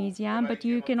Chinese yam, but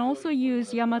you can also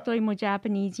use Yamatoimo,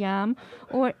 Japanese yam,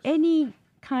 or any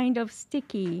kind of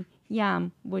sticky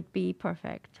yam would be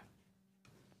perfect.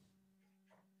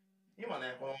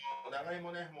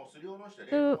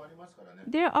 So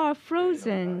there are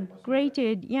frozen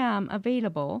grated yam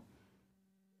available.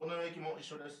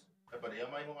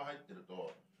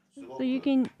 So you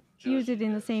can use it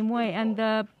in the same way, and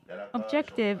the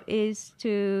objective is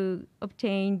to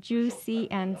obtain juicy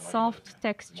and soft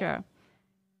texture.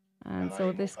 And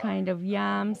so this kind of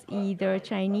yams, either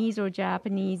Chinese or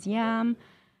Japanese yam,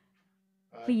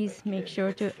 please make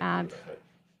sure to add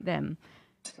them.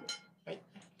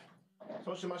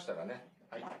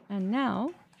 And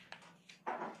now,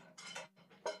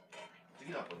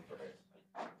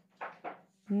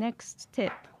 next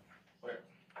tip.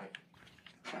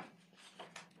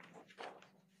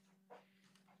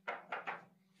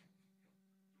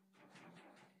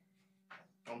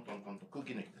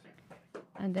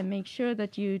 And then make sure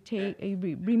that you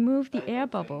remove the air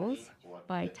bubbles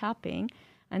by tapping,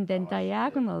 and then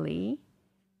diagonally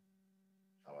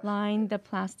line the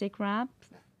plastic wrap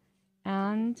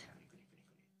and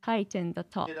tighten the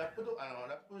top.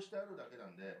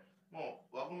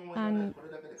 And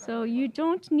so you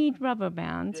don't need rubber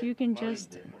bands. You can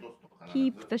just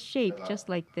keep the shape just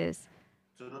like this.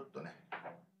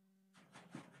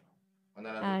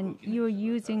 and you're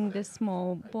using the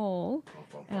small bowl.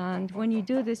 And when you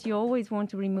do this, you always want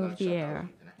to remove the air.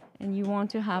 And you want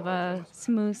to have a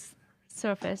smooth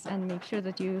surface and make sure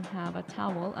that you have a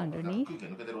towel underneath.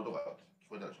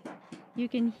 You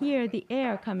can hear the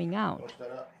air coming out.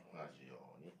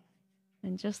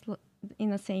 And just in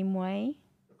the same way,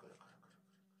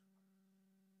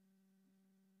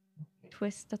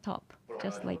 twist the top,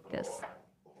 just like this.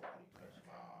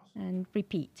 And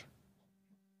repeat.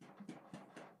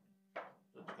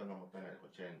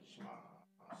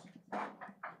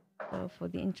 So for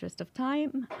the interest of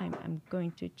time, I'm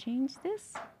going to change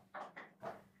this.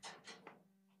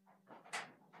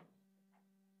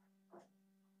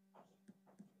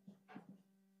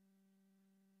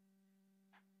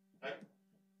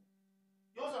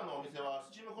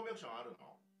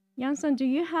 Yan-san, do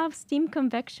you have steam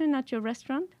convection at your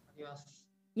restaurant?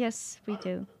 Yes, we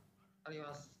do.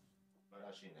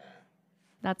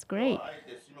 That's great.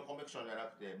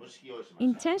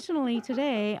 Intentionally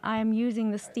today, I am using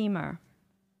the steamer.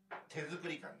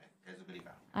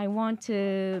 I want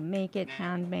to make it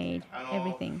handmade,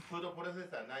 everything.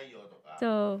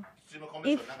 So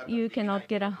if you cannot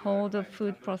get a hold of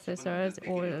food processors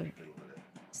or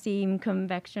steam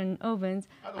convection ovens,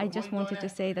 I just wanted to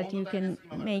say that you can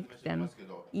make them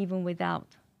even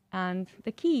without. And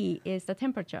the key is the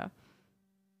temperature.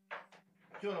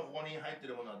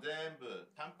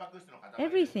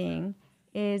 Everything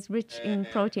is rich in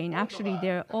protein. Actually,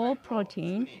 they're all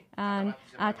protein, and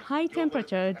at high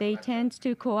temperature, they tend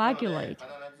to coagulate.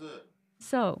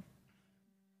 So,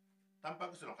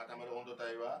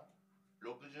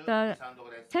 the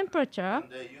temperature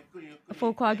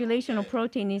for coagulation of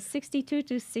protein is 62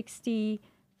 to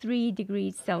 63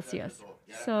 degrees Celsius.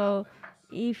 So,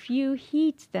 if you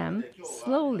heat them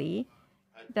slowly,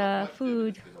 the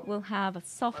food will have a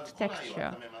soft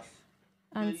texture.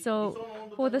 And so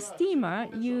for the steamer,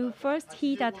 you first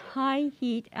heat at high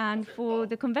heat, and for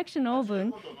the convection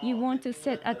oven, you want to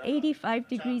set at 85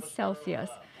 degrees Celsius.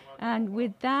 And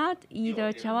with that,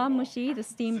 either chawanmushi, the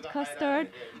steamed custard,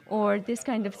 or this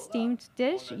kind of steamed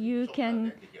dish, you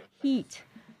can heat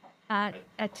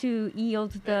to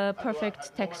yield the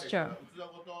perfect texture.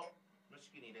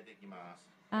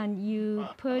 And you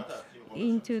put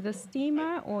into the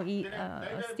steamer or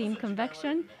steam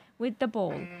convection with the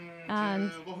bowl.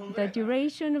 And the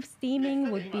duration of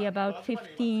steaming would be about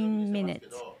 15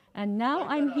 minutes. And now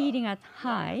I'm heating at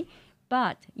high,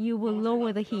 but you will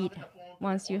lower the heat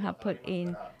once you have put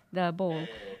in the bowl.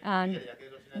 And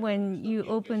when you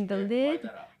open the lid,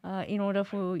 in order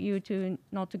for you to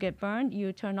not to get burned,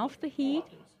 you turn off the heat.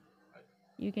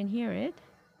 You can hear it.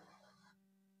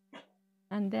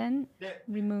 And then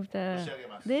remove the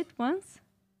lid once.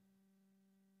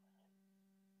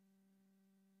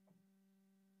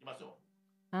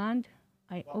 And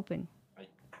I open.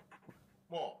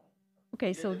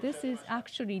 Okay, so this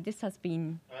has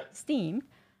been steamed.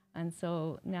 And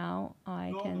so now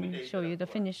I can show you the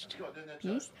finished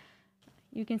piece.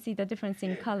 You can see the difference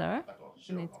in color,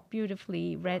 and it's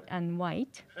beautifully red and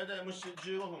white.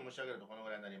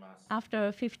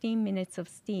 After 15 minutes of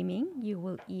steaming, you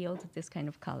will yield this kind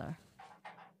of color.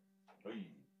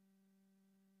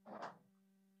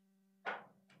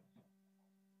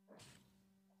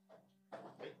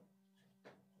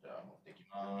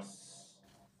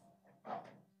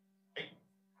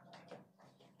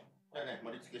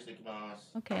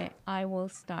 Okay, I will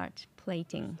start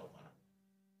plating.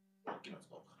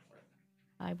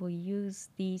 I will use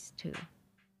these two.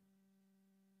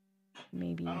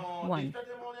 Maybe one.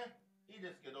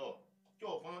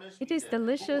 It is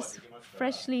delicious,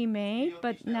 freshly made,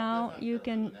 but now you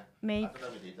can make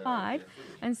 5.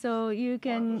 And so you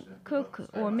can cook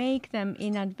or make them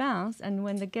in advance. And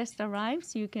when the guest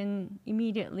arrives, you can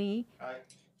immediately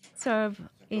serve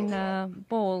in a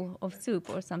bowl of soup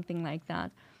or something like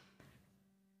that.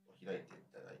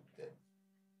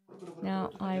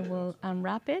 Now I will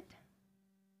unwrap it.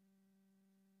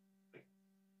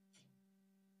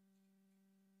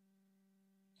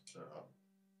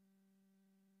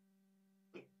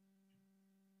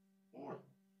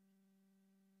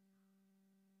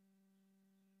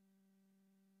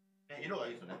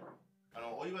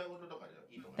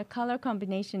 The color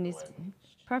combination is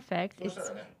perfect.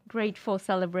 It's great for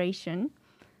celebration.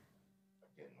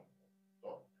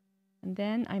 And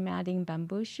then I'm adding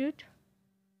bamboo shoot.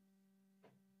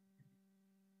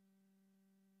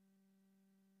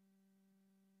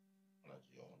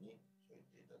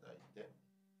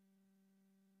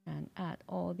 And add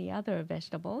all the other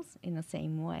vegetables in the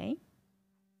same way.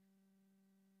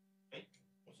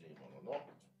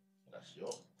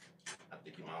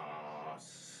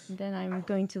 Then I'm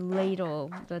going to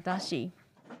ladle the dashi.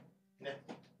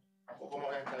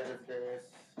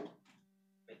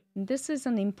 This is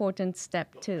an important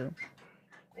step too.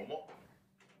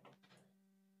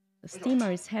 The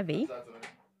steamer is heavy,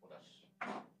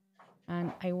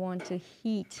 and I want to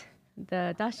heat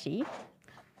the dashi.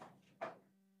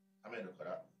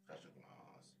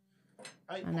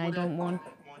 And I don't want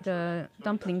the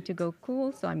dumpling to go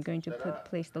cool, so I'm going to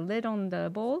place the lid on the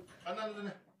bowl.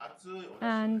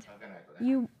 And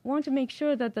you want to make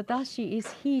sure that the dashi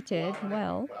is heated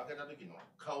well,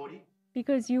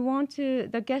 because you want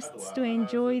the guests to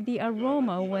enjoy the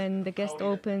aroma when the guest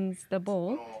opens the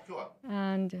bowl.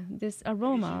 And this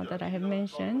aroma that I have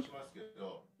mentioned,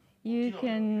 you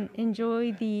can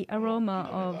enjoy the aroma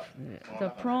of the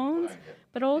prawns,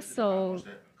 but also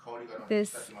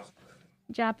this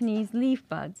Japanese leaf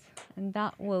buds, and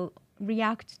that will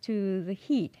react to the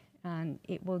heat, and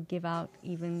it will give out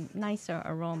even nicer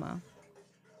aroma.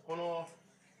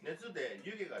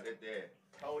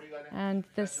 And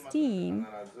the steam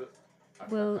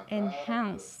will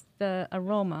enhance the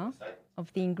aroma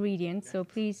of the ingredients, so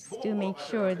please do make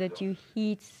sure that you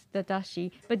heat the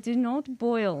dashi, but do not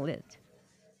boil it.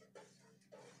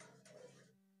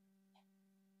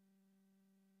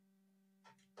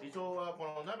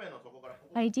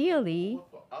 Ideally,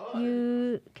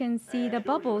 you can see the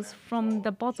bubbles from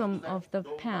the bottom of the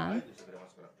pan,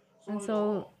 and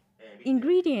so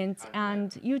ingredients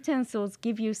and utensils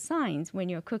give you signs when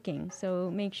you're cooking,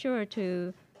 so make sure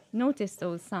to notice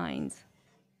those signs.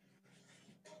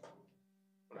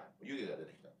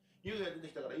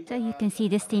 So you can see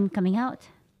the steam coming out.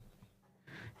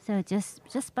 So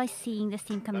just by seeing the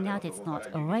steam coming out, it's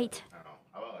not all right.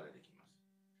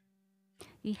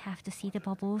 You have to see the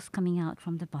bubbles coming out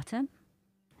from the bottom.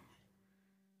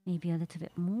 Maybe a little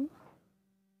bit more.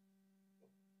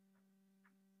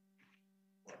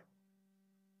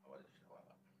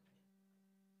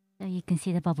 So you can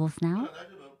see the bubbles now.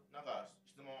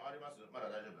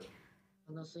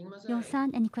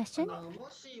 Yo-san, any question?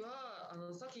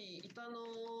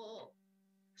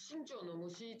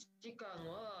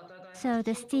 So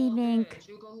the steaming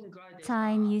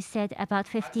time, you said about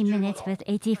 15 minutes with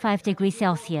 85 degrees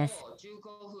Celsius.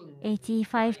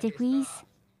 85 degrees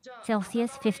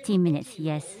Celsius, 15 minutes,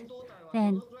 yes.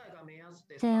 Then,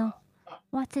 so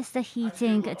what is the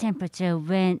heating temperature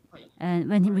when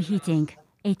reheating?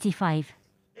 85.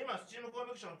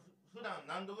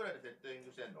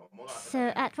 So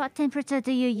at what temperature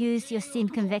do you use your steam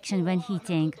convection when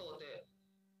heating?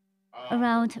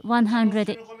 Around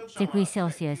 100 degrees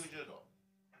Celsius.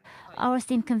 Our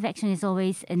steam convection is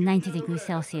always 90 degrees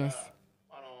Celsius.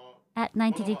 At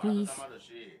 90 degrees,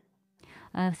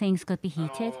 things could be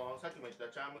heated.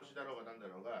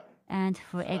 And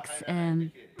for eggs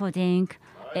pudding,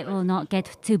 it will not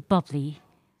get too bubbly.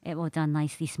 It will done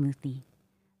nicely, smoothly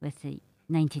with the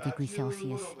 90 degrees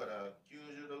Celsius.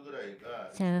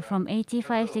 So from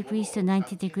 85 degrees to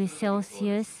 90 degrees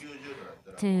Celsius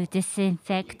to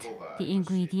disinfect the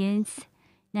ingredients,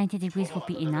 90 degrees will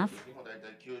be enough.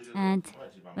 And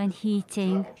when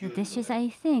heating the dishes, I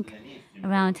think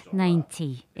around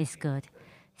 90 is good.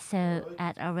 So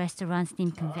at our restaurant,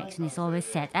 steam convection is always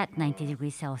set at 90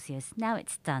 degrees Celsius. Now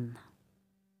it's done.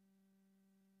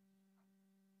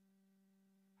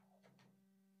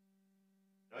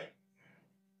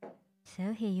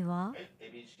 So here you are.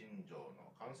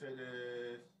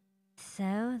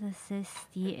 So this is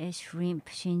the shrimp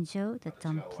shinjo, the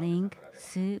dumpling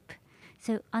soup.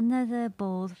 So another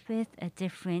bowl with a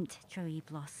different cherry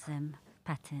blossom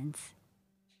patterns.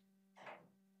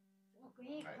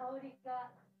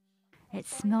 It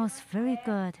smells very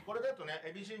good.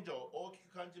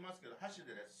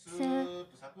 So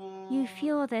you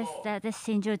feel that the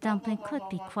shinjo dumpling could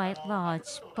be quite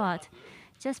large, but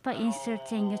just by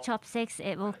inserting your chopsticks,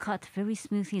 it will cut very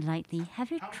smoothly, lightly.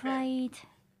 Have you tried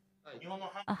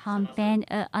a hanpen,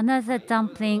 another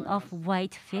dumpling of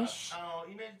white fish?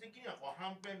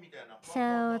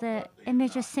 So the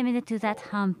image is similar to that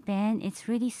hanpen. It's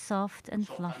really soft and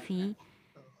fluffy.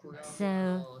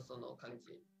 So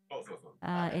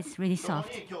it's really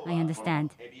soft, I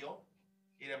understand.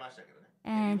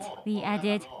 And we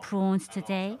added prawns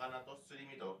today.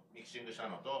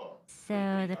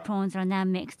 So the prawns are now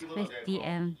mixed with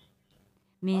the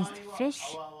minced fish.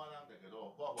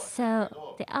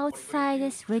 So the outside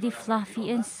is really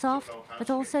fluffy and soft, but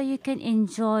also you can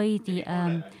enjoy the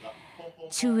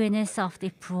chewiness of the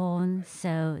prawn.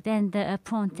 So then the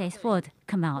prawn taste would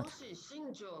come out.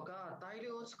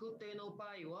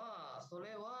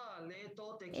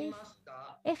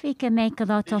 If we can make a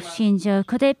lot of shinjo,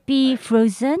 could it be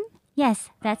frozen? Yes,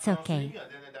 that's okay.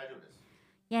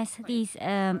 Yes, these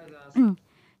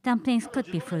dumplings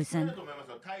could be frozen.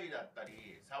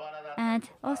 And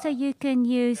also you can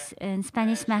use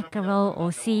Spanish mackerel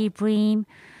or sea bream.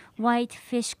 White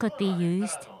fish could be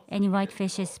used. Any white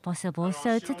fish is possible.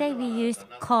 So today we used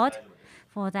cod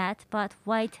for that, but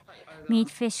white meat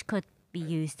fish could be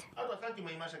used.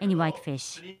 Any white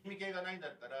fish.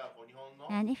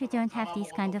 And if you don't have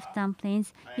these kind of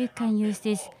dumplings, you can use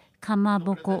this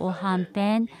kamaboko or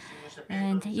hanpen,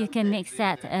 and you can mix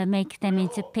that, make them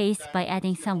into paste by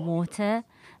adding some water.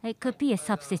 It could be a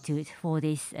substitute for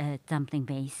this dumpling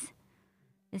base.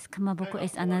 This kamaboko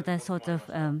is another sort of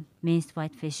minced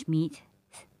whitefish meat.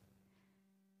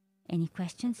 Any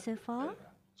questions so far?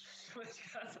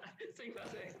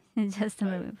 Just a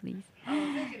moment, please.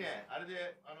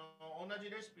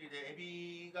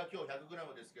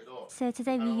 So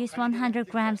today we use 100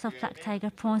 grams of black tiger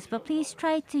prawns, but please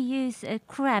try to use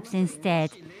crabs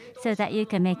instead, so that you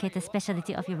can make it a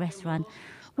specialty of your restaurant.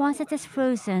 Once it is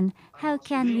frozen, how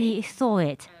can we thaw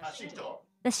it?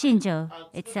 The shinjo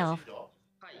itself.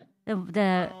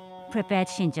 The prepared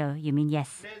shinjo, you mean?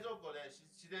 Yes.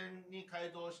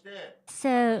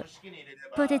 So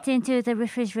put it into the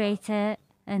refrigerator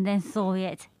and then thaw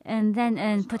it, and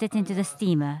then put it into the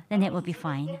steamer. Then it will be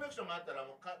fine.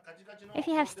 If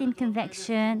you have steam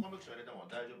convection,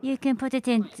 you can put it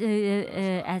into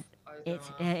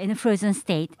in a frozen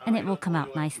state, and it will come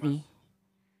out nicely.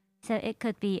 So it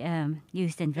could be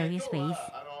used in various ways.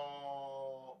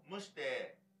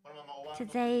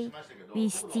 Today we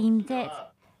steamed it,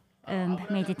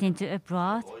 made it into a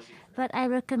broth, but I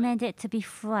recommend it to be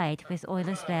fried with oil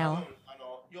as well.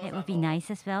 It would be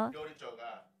nice as well.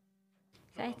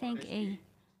 So I think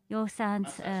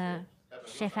Yo-san's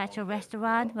chef at your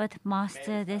restaurant would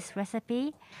master this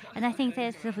recipe, and I think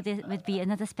that would be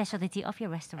another specialty of your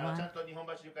restaurant.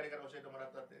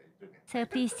 So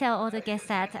please tell all the guests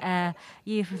that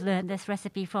you've learned this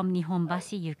recipe from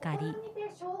Nihonbashi Yukari.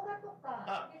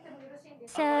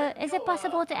 So is it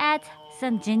possible to add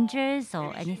some gingers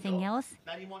or anything else?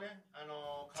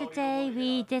 Today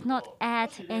we did not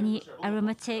add any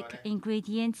aromatic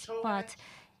ingredients, but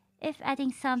if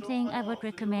adding something, I would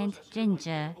recommend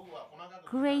ginger.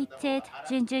 Grated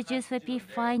ginger juice would be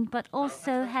fine, but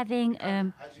also having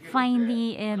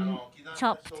finely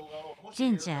chopped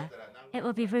ginger. It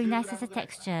will be very nice as a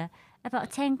texture.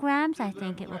 About 10 grams, I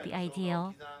think it will be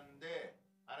ideal.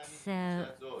 So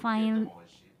fine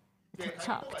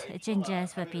chopped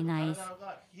gingers would be nice.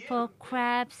 For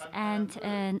crabs and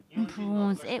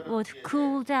prawns, it would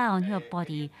cool down your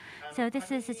body. So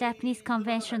this is a Japanese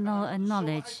conventional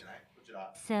knowledge.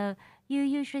 So you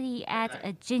usually add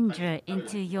a ginger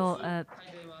into your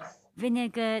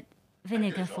vinegar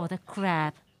for the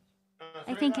crab.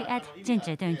 I think you add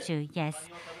ginger, don't you? Yes.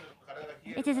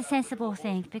 It is a sensible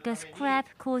thing because crab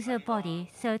cools your body.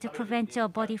 So to prevent your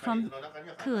body from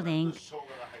cooling,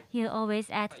 you always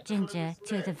add ginger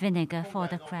to the vinegar for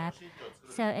the crab.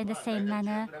 So in the same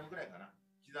manner,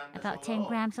 about 10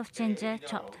 grams of ginger,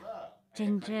 chopped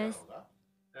gingers.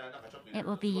 It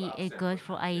will be good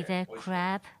for either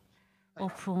crab or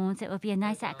prawns. It will be a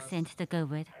nice accent to go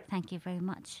with. Thank you very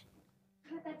much.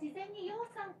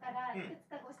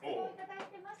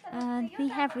 We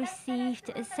have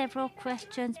received several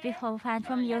questions beforehand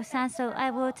from Yo-san, so I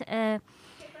would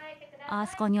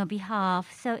ask on your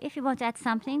behalf. So if you want to add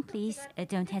something, please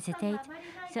don't hesitate.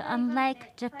 So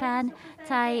unlike Japan,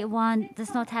 Taiwan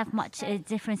does not have much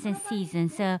difference in season.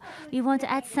 So we want to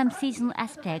add some seasonal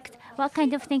aspect. What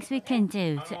kind of things we can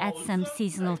do to add some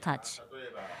seasonal touch?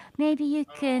 Maybe you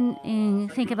can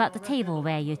think about the table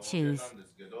where you choose.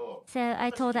 So I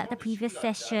told at the previous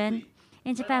session,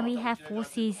 in Japan we have 4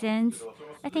 seasons.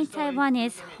 I think Taiwan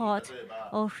is hot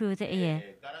all through the year.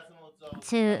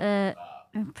 To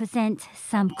present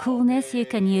some coolness, you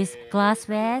can use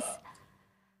glasswares.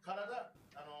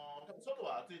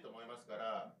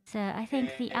 So I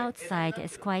think the outside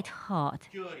is quite hot.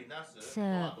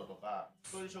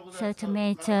 So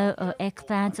tomato or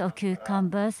eggplants or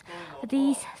cucumbers,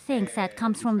 these things that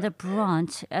comes from the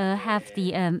branch have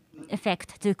the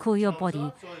effect to cool your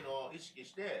body.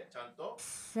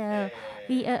 So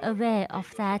we are aware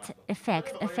of that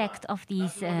effect of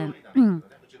these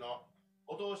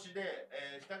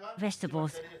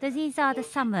vegetables. So these are the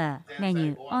summer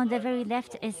menu. On the very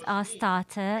left is our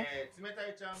starter.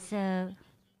 So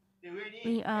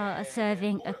we are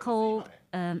serving a cold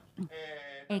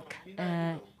egg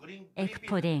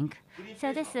pudding.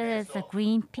 So this is a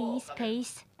green peas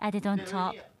paste added on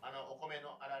top.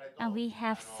 And we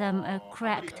have some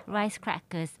cracked rice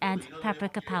crackers and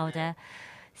paprika powder.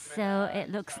 So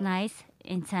it looks nice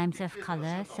in terms of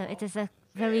color. So it is a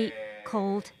very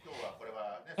cold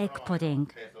egg pudding.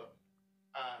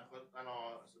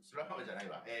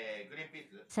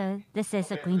 So this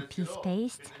is a green peas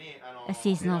paste, a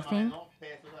seasonal thing.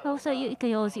 Also, you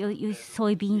can also use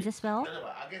soybeans as well,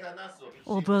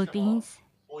 or broad beans.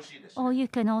 Or you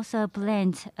can also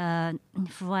blend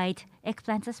fried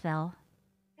eggplants as well.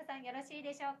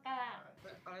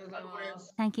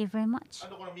 Thank you very much.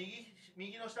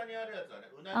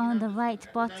 On the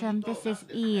right bottom, this is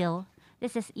eel.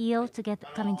 This is eel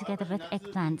coming together with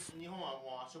eggplants.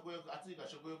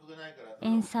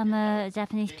 In summer,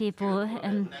 Japanese people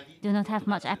do not have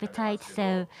much appetite,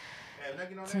 so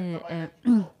to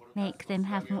make them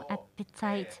have more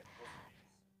appetite,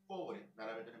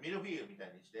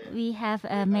 we have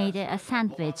made a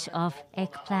sandwich of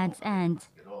eggplants and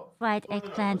fried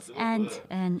eggplants and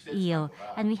an eel,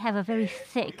 and we have a very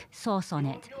thick sauce on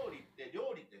it.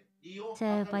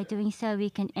 So by doing so, we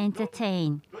can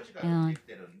entertain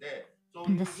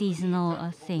the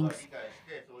seasonal things.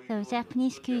 So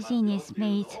Japanese cuisine is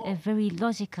made very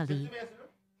logically.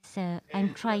 So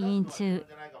I'm trying to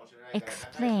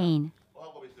explain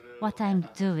what I'm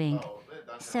doing.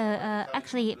 So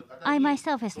actually, I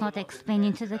myself is not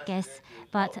explaining to the guests,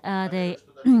 but the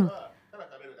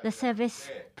the service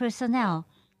personnel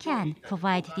can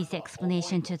provide this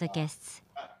explanation to the guests.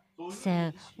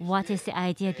 So what is the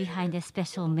idea behind the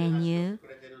special menu?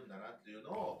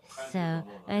 So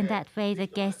in that way, the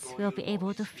guests will be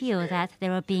able to feel that they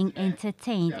are being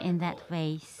entertained in that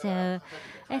way. So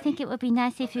I think it would be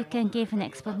nice if you can give an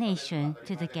explanation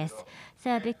to the guests.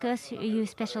 So because you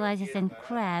specialize in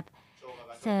crab,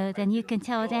 so then you can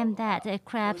tell them that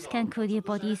crabs can cool your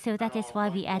body, so that is why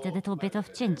we add a little bit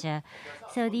of ginger.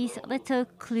 So these little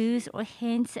clues or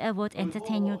hints would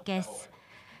entertain your guests.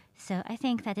 So I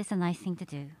think that is a nice thing to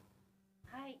do.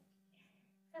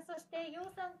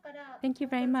 Thank you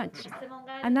very much.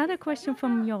 Another question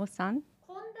from Yo-san.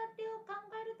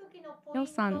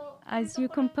 Yo-san, as you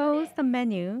compose the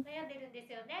menu,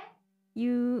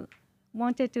 you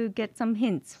wanted to get some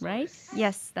hints, right?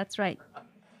 Yes, that's right.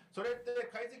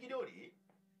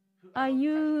 Are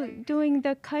you doing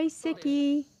the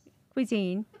kaiseki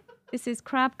cuisine? This is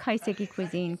crab kaiseki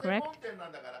cuisine, correct?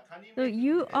 So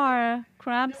you are a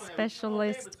crab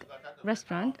specialist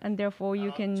restaurant, and therefore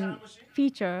you can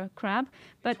feature crab.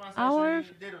 But our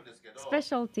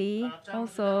specialty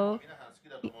also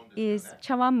is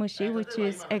chawanmushi, which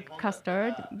is egg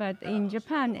custard. But in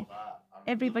Japan,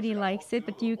 everybody likes it,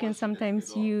 but you can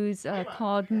sometimes use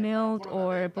cod milk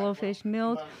or blowfish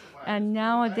milk. And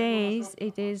nowadays,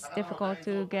 it is difficult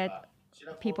to get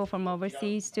people from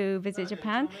overseas to visit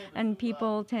Japan, and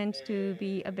people tend to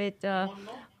be a bit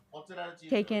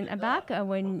taken aback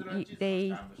when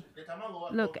they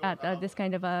look at this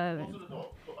kind of a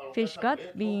fish gut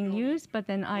being used. But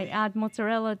then I add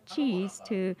mozzarella cheese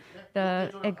to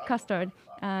the egg custard,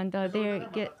 and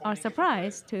they are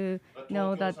surprised to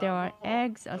know that there are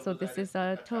eggs. So this is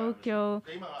a Tokyo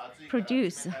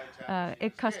produce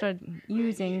egg custard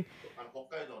using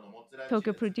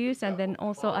Tokyo produce, and then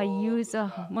also I use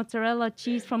mozzarella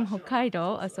cheese from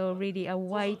Hokkaido. So really a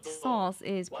white sauce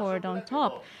is poured on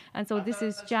top. And so this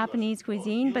is Japanese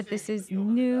cuisine, but this is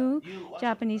new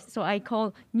Japanese. So I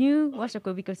call new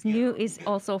washoku because new is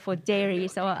also for dairy.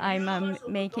 So I'm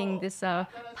making this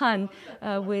pun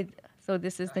with. So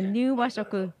this is the new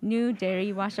washoku, new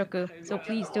dairy washoku. So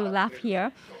please do laugh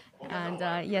here. And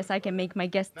yes, I can make my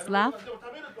guests laugh.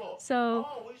 So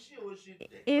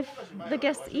if the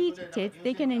guests eat it,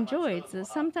 they can enjoy it. So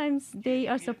sometimes they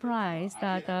are surprised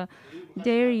that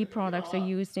dairy products are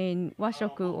used in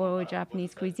washoku or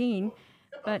Japanese cuisine.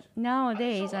 But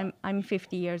nowadays, I'm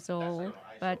 50 years old,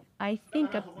 but I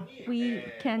think we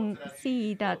can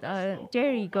see that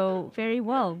dairy go very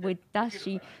well with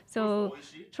dashi. So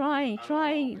try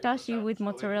dashi with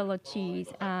mozzarella cheese,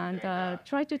 and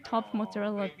try to top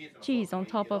mozzarella cheese on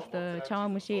top of the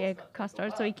chawanmushi egg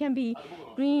custard. So it can be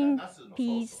green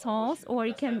pea sauce, or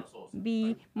it can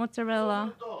be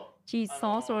mozzarella cheese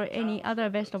sauce, or any other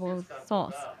vegetable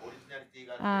sauce.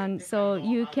 And so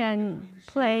you can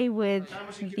play with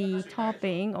the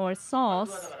topping or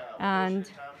sauce and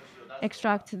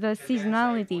extract the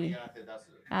seasonality.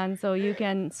 And so you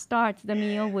can start the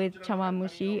meal with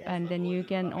chawanmushi, and then you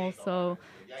can also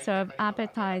serve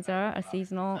appetizer, a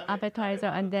seasonal appetizer,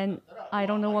 and then I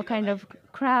don't know what kind of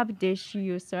crab dish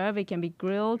you serve. It can be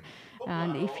grilled.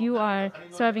 And if you are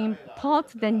serving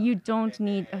pot, then you don't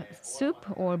need a soup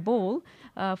or bowl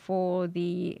for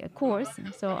the course.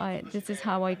 So this is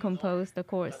how I compose the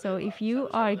course. So if you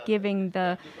are giving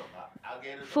the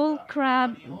full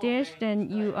crab dish, then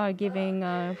you are giving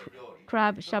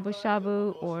crab shabu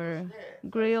shabu or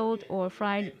grilled or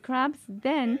fried crabs.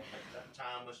 Then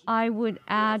I would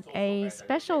add a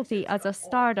specialty as a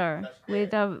starter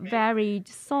with a varied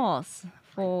sauce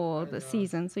for the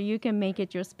season, so you can make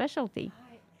it your specialty.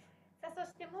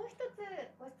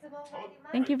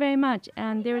 Thank you very much.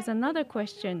 And there is another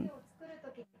question.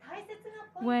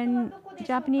 When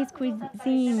Japanese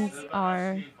cuisines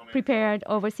are prepared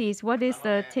overseas, what is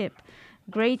the tip?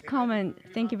 Great comment.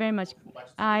 Thank you very much.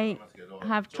 I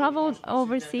have traveled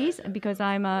overseas because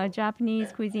I'm a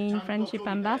Japanese cuisine friendship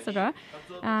ambassador.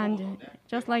 And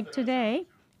just like today,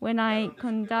 when I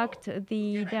conduct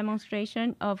the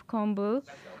demonstration of kombu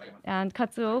and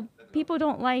katsuo, people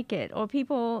don't like it or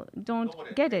people don't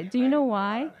get it. Do you know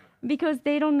why? Because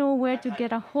they don't know where to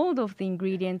get a hold of the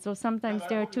ingredients, or sometimes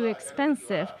they're too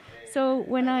expensive. So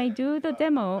when I do the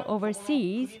demo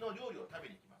overseas,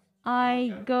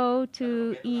 I go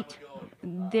to eat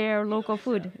their local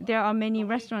food. There are many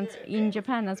restaurants in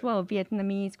Japan as well,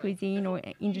 Vietnamese cuisine or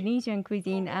Indonesian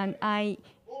cuisine, and I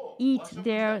eat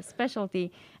their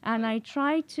specialty. And I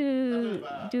try to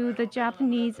do the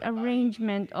Japanese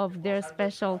arrangement of their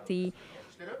specialty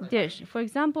dish. For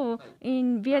example,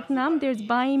 in Vietnam, there's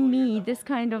banh mi, this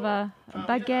kind of a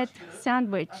baguette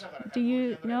sandwich. Do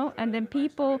you know? And then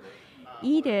people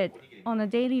eat it on a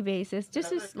daily basis.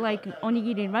 This is like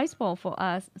onigiri rice ball for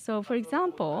us. So, for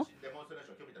example,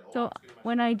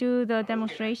 when I do the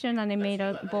demonstration and I made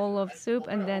a bowl of soup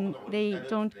and then they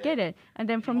don't get it. And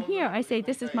then from here, I say,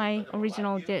 this is my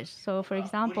original dish. So, for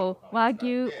example,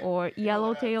 wagyu or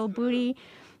yellowtail buri.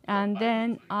 And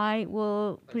then I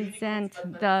will present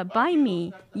the banh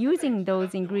mi using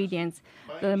those ingredients.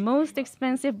 The most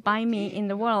expensive banh mi in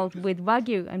the world with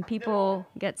wagyu, and people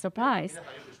get surprised.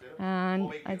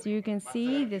 And as you can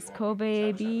see, this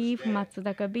Kobe beef,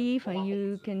 Matsudaka beef, and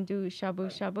you can do shabu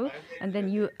shabu. And then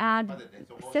you add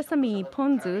sesame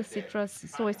ponzu, citrus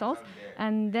soy sauce,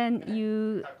 and then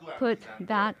you put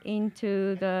that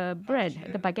into the bread,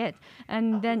 the baguette.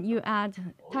 And then you add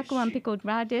takuan pickled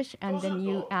radish, and then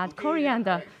you add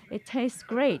coriander. It tastes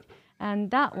great.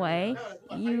 And that way,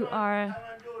 you are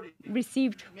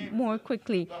received more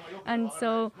quickly. And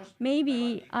so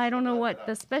maybe I don't know what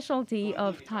the specialty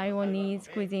of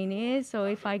Taiwanese cuisine is. So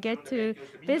if I get to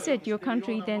visit your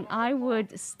country, then I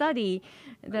would study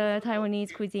the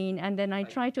Taiwanese cuisine and then I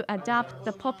try to adapt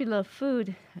the popular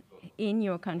food in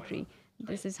your country.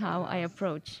 This is how I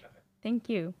approach. Thank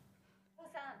you.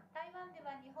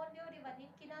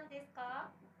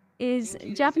 Is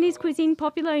Japanese cuisine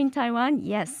popular in Taiwan?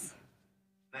 Yes.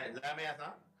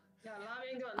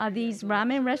 Are these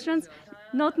ramen restaurants?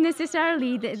 Not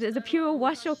necessarily the pure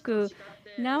washoku.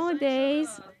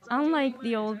 Nowadays, unlike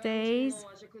the old days,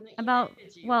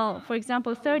 for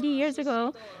example, 30 years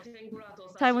ago,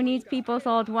 Taiwanese people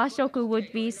thought washoku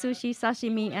would be sushi,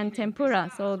 sashimi, and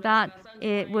tempura, so that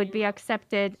it would be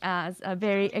accepted as a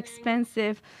very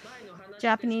expensive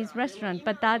Japanese restaurant.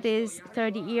 But that is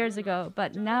 30 years ago.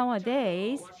 But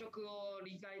nowadays,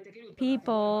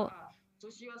 people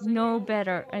know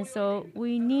better, and so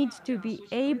we need to be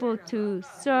able to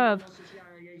serve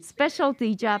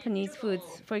specialty Japanese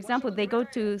foods. For example, they go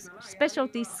to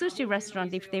specialty sushi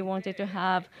restaurant if they wanted to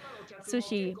have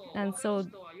sushi, and so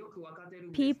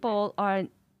people are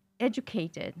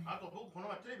educated.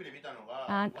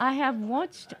 And I have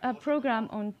watched a program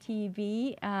on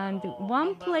TV, and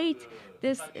one plate,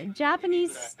 this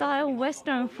Japanese style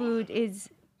Western food is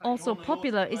also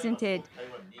popular, isn't it?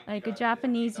 Like a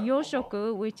Japanese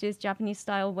yoshoku, which is Japanese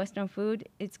style Western food,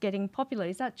 it's getting popular.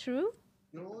 Is that true?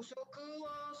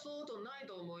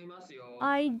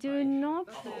 I do not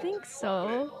think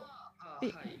so.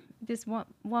 This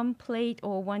one plate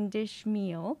or one dish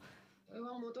meal.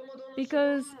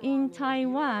 Because in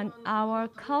Taiwan, our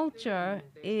culture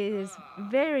is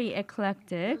very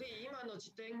eclectic.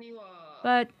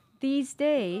 But these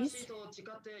days,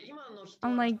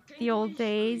 unlike the old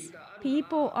days,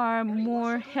 people are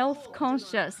more health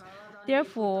conscious.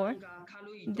 Therefore,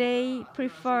 they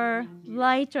prefer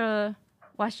lighter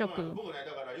washoku.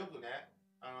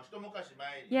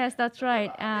 Yes, that's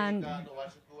right. And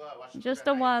just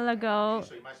a while ago,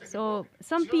 so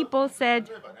some people said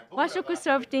washoku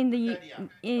served in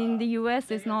the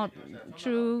US is not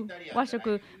true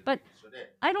washoku, but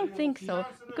I don't think so,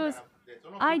 because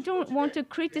I don't want to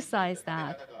criticize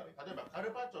that.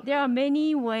 There are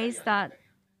many ways that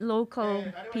local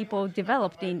people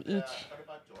developed in each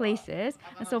places.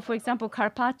 And so, for example,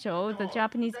 carpaccio, the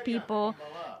Japanese people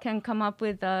can come up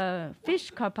with a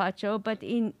fish carpaccio, but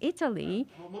in Italy,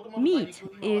 meat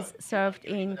is served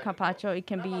in carpaccio. It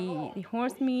can be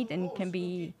horse meat and it can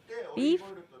be beef.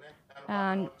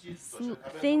 And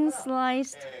thin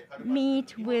sliced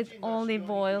meat with olive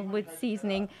oil with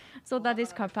seasoning. So that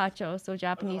is carpaccio. So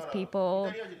Japanese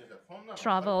people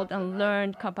traveled and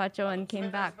learned carpaccio and came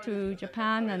back to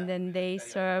Japan, and then they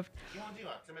served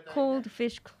cold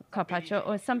fish carpaccio,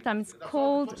 or sometimes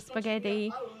cold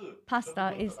spaghetti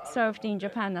pasta is served in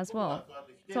Japan as well.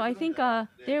 So I think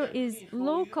there is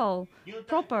local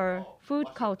proper food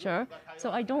culture,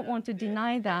 so I don't want to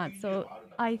deny that. So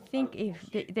I think if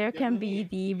there can be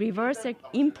the reverse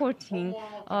importing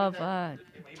of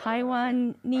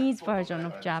Taiwanese version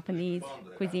of Japanese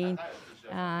cuisine,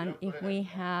 and if we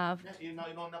have,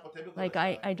 like,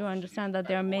 I do understand that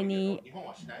there are many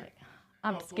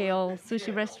upscale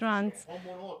sushi restaurants,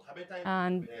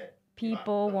 and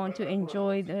people want to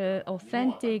enjoy the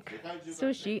authentic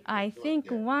sushi. I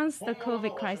think once the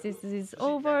COVID crisis is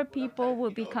over, people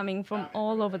will be coming from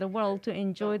all over the world to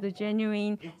enjoy the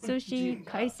genuine sushi,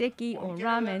 kaiseki, or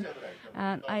ramen.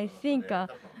 And I think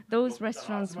those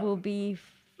restaurants will be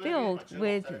filled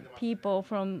with people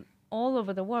from all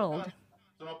over the world.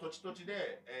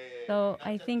 So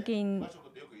I think in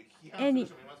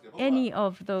any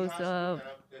of those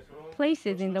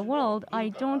places in the world, I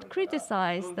don't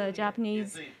criticize the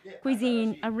Japanese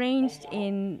cuisine arranged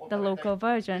in the local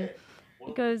version,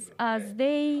 because as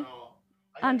they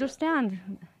understand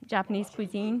Japanese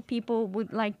cuisine, people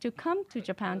would like to come to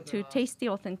Japan to taste the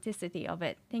authenticity of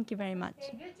it. Thank you very much.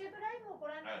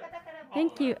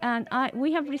 Thank you. And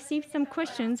we have received some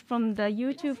questions from the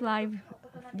YouTube Live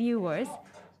viewers.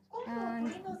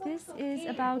 And this is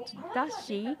about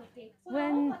dashi.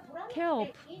 When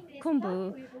kelp,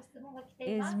 kombu,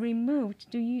 is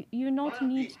removed, do you not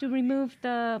need to remove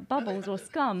the bubbles or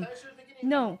scum?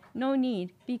 No, no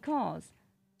need, because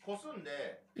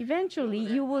eventually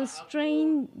you will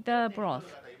strain the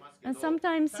broth. And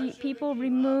sometimes people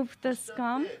remove the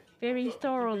scum very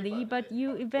thoroughly, but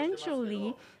you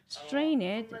eventually strain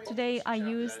it. Today I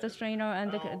use the strainer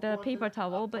and the paper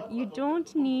towel, but you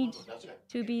don't need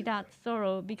to be that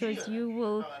thorough, because you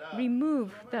will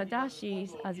remove the dashi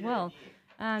as well.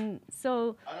 And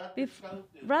so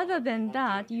rather than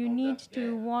that, you need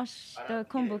to wash the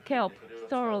kombu kelp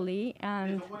thoroughly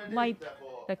and wipe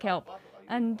the kelp.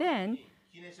 And then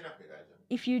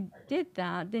if you did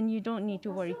that, then you don't need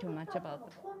to worry too much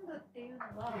about them.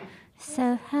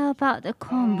 So how about the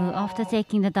kombu after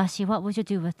taking the dashi? What would you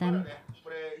do with them?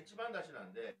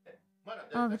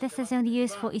 Oh, this is only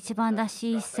used for ichiban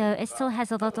dashi, so it still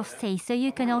has a lot of taste. So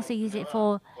you can also use it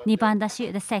for niban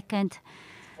dashi, the second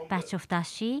batch of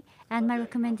dashi. And my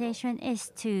recommendation is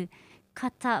to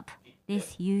cut up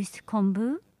this used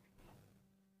kombu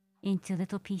into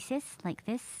little pieces like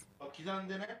this.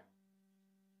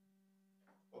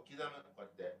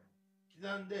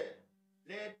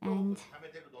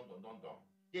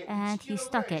 And you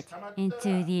stock it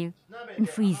into the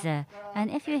freezer. And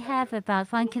if you have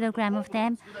about 1 kilogram of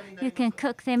them, you can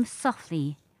cook them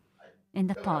softly in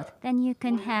the pot. Then you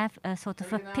can have a sort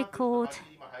of a pickled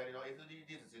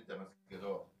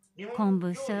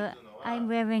kombu. So I'm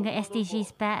wearing a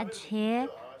SDGs badge here.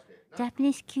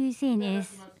 Japanese cuisine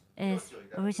is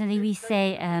originally we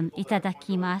say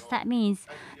itadakimasu. That means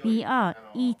we are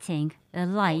eating the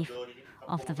life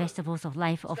of the vegetables, of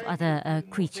life of other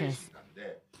creatures.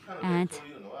 And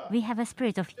we have a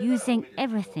spirit of using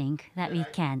everything that we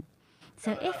can.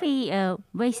 So if we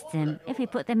waste them, if we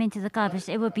put them into the garbage,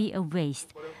 it will be a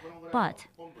waste. But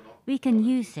we can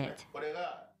use it.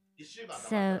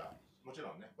 So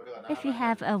if you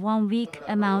have a 1 week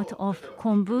amount of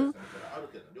kombu,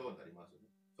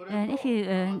 and if you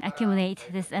accumulate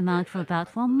this amount for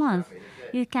about 1 month,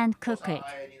 you can cook it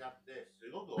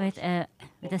with a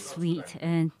sweet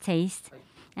taste.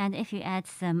 And if you add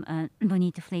some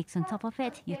bonito flakes on top of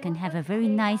it, you can have a very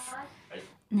nice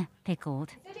pickled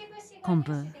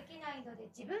kombu.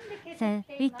 So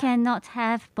we cannot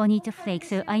have bonito flakes,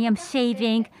 so I am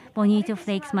shaving bonito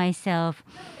flakes myself.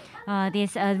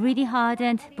 This really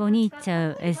hardened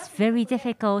bonito is very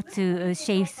difficult to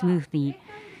shave smoothly.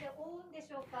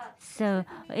 So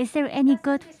is there any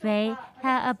good way?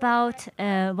 How about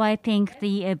wiping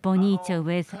the bonito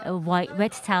with a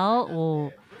wet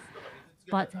towel?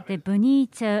 But the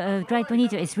bonito, dried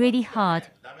bonito is really hard.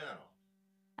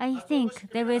 I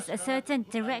think there is a certain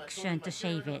direction to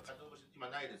shave it.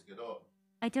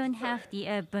 I don't have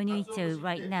the bonito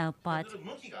right now, but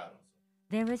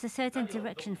there is a certain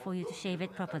direction for you to shave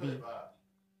it properly.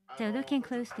 So looking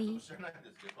closely.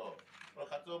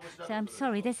 So I'm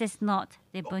sorry, this is not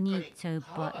the bonito,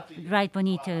 but dried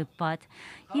bonito, but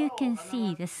you can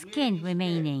see the skin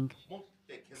remaining.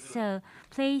 So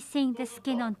placing the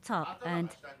skin on top and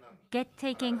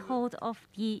taking hold of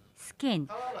the skin,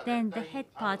 then the head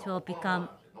part will become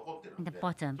the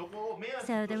bottom.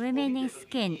 So the remaining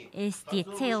skin is the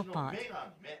tail part.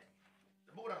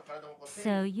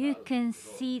 So you can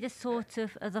see the sort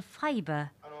of the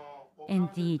fiber in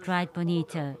the dried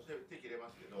bonito.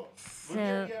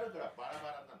 So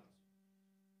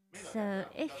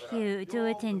if you do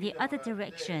it in the other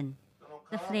direction,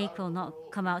 the flake will not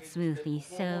come out smoothly.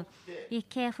 So be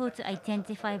careful to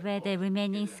identify where the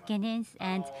remaining skin is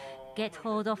and get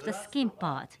hold of the skin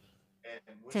part.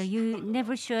 So you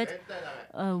never should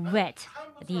wet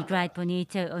the dried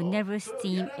bonito or never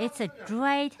steam. It's a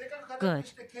dried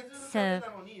good. So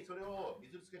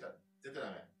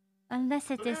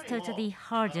unless it is totally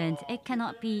hardened, it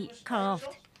cannot be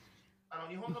carved.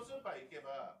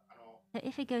 So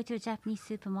if you go to a Japanese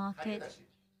supermarket,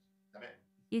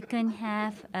 you can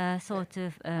have a sort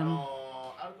of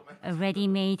a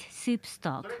ready-made soup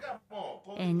stock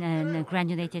in a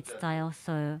granulated style.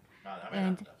 So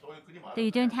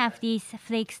you don't have these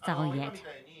flake style yet,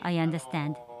 I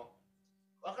understand.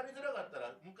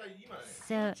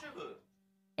 So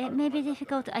it may be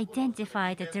difficult to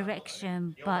identify the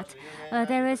direction, but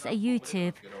there is a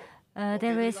YouTube.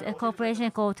 There is a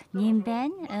corporation called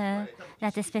Nihonbashi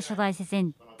that specializes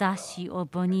in dashi or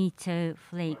bonito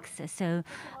flakes. So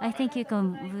I think you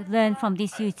can learn from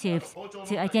these YouTubes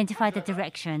to identify the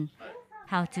direction,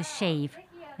 how to shave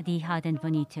the hardened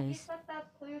bonitos.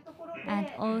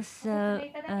 And also,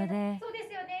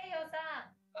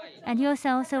 and you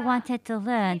also wanted to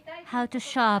learn how to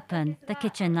sharpen the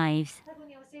kitchen knives.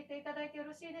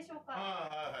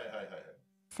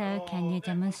 So can you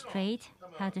demonstrate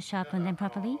how to sharpen them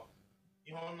properly?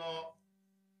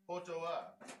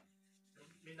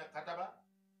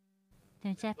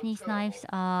 The Japanese knives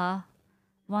are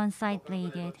one side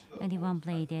bladed, only one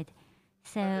bladed.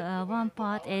 So one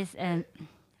part is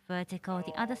vertical,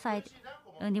 the other side,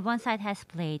 only one side has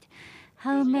blade.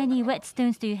 How many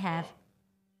whetstones do you have?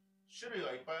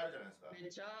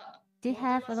 Do you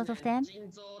have a lot of them?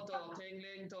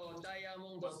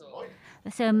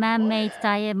 So man-made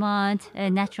diamond, a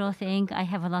natural thing. I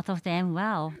have a lot of them.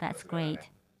 Wow, that's great.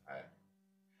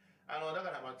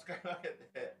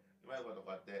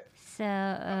 So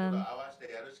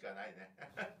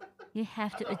you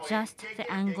have to adjust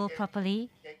the angle properly.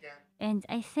 And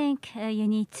I think you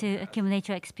need to accumulate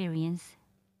your experience.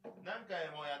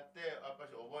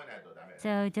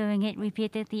 So doing it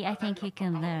repeatedly, I think you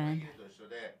can learn.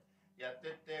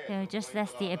 So just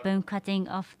as the bone cutting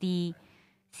of the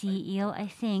sea eel, I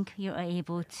think you are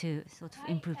able to sort of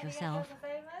improve yourself.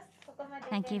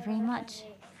 Thank you very much.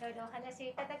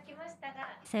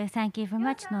 So thank you very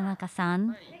much,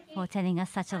 Nonaga-san, for telling us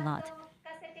such a lot.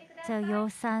 So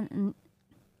Yo-san,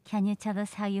 can you tell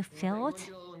us how you felt?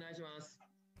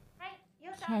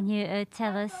 Can you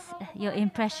tell us your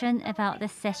impression about the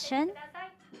session?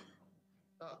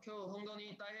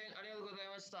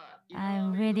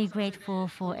 I'm really grateful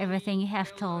for everything you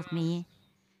have told me.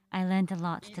 I learned a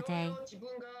lot today.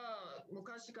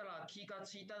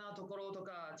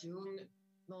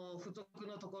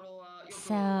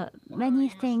 So many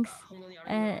things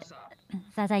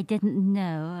that I didn't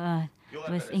know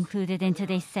was included in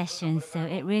today's session, so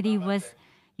it really was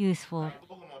useful.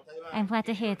 I'm glad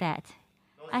to hear that.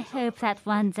 I hope that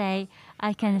one day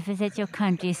I can visit your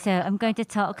country, so I'm going to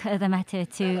talk the matter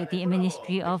to the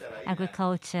Ministry of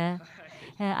Agriculture.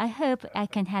 I hope I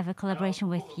can have a collaboration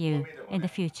with you in the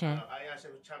future.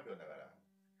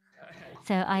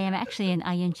 So I am actually an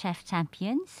Iron Chef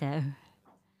champion, so.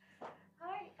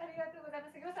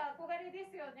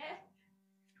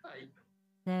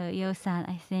 So Yo-san,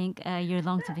 I think you're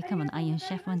long to become an Iron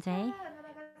Chef one day.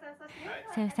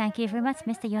 So thank you very much,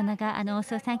 Mr. Yonaga, and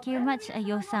also thank you very much,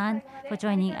 Yo-san, for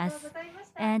joining us.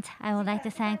 And I would like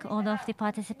to thank all of the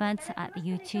participants at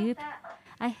YouTube.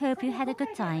 I hope you had a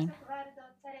good time.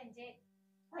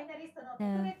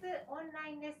 So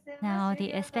now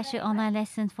the special online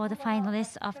lesson for the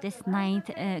finalists of this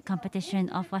 9th competition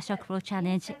of Washoku World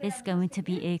Challenge is going to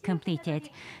be completed.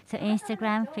 So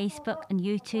Instagram, Facebook, and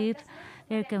YouTube,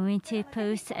 we're going to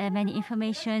post many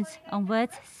informations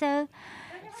onwards. So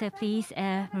please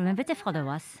remember to follow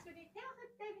us.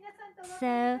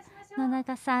 So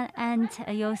Nonaga-san and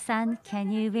Yo-san,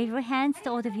 can you wave your hands to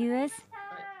all the viewers?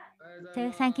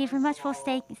 So thank you very much for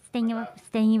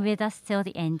staying with us till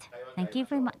the end. Thank you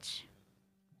very much.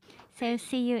 So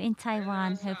see you in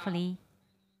Taiwan, hopefully.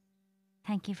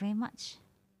 Thank you very much.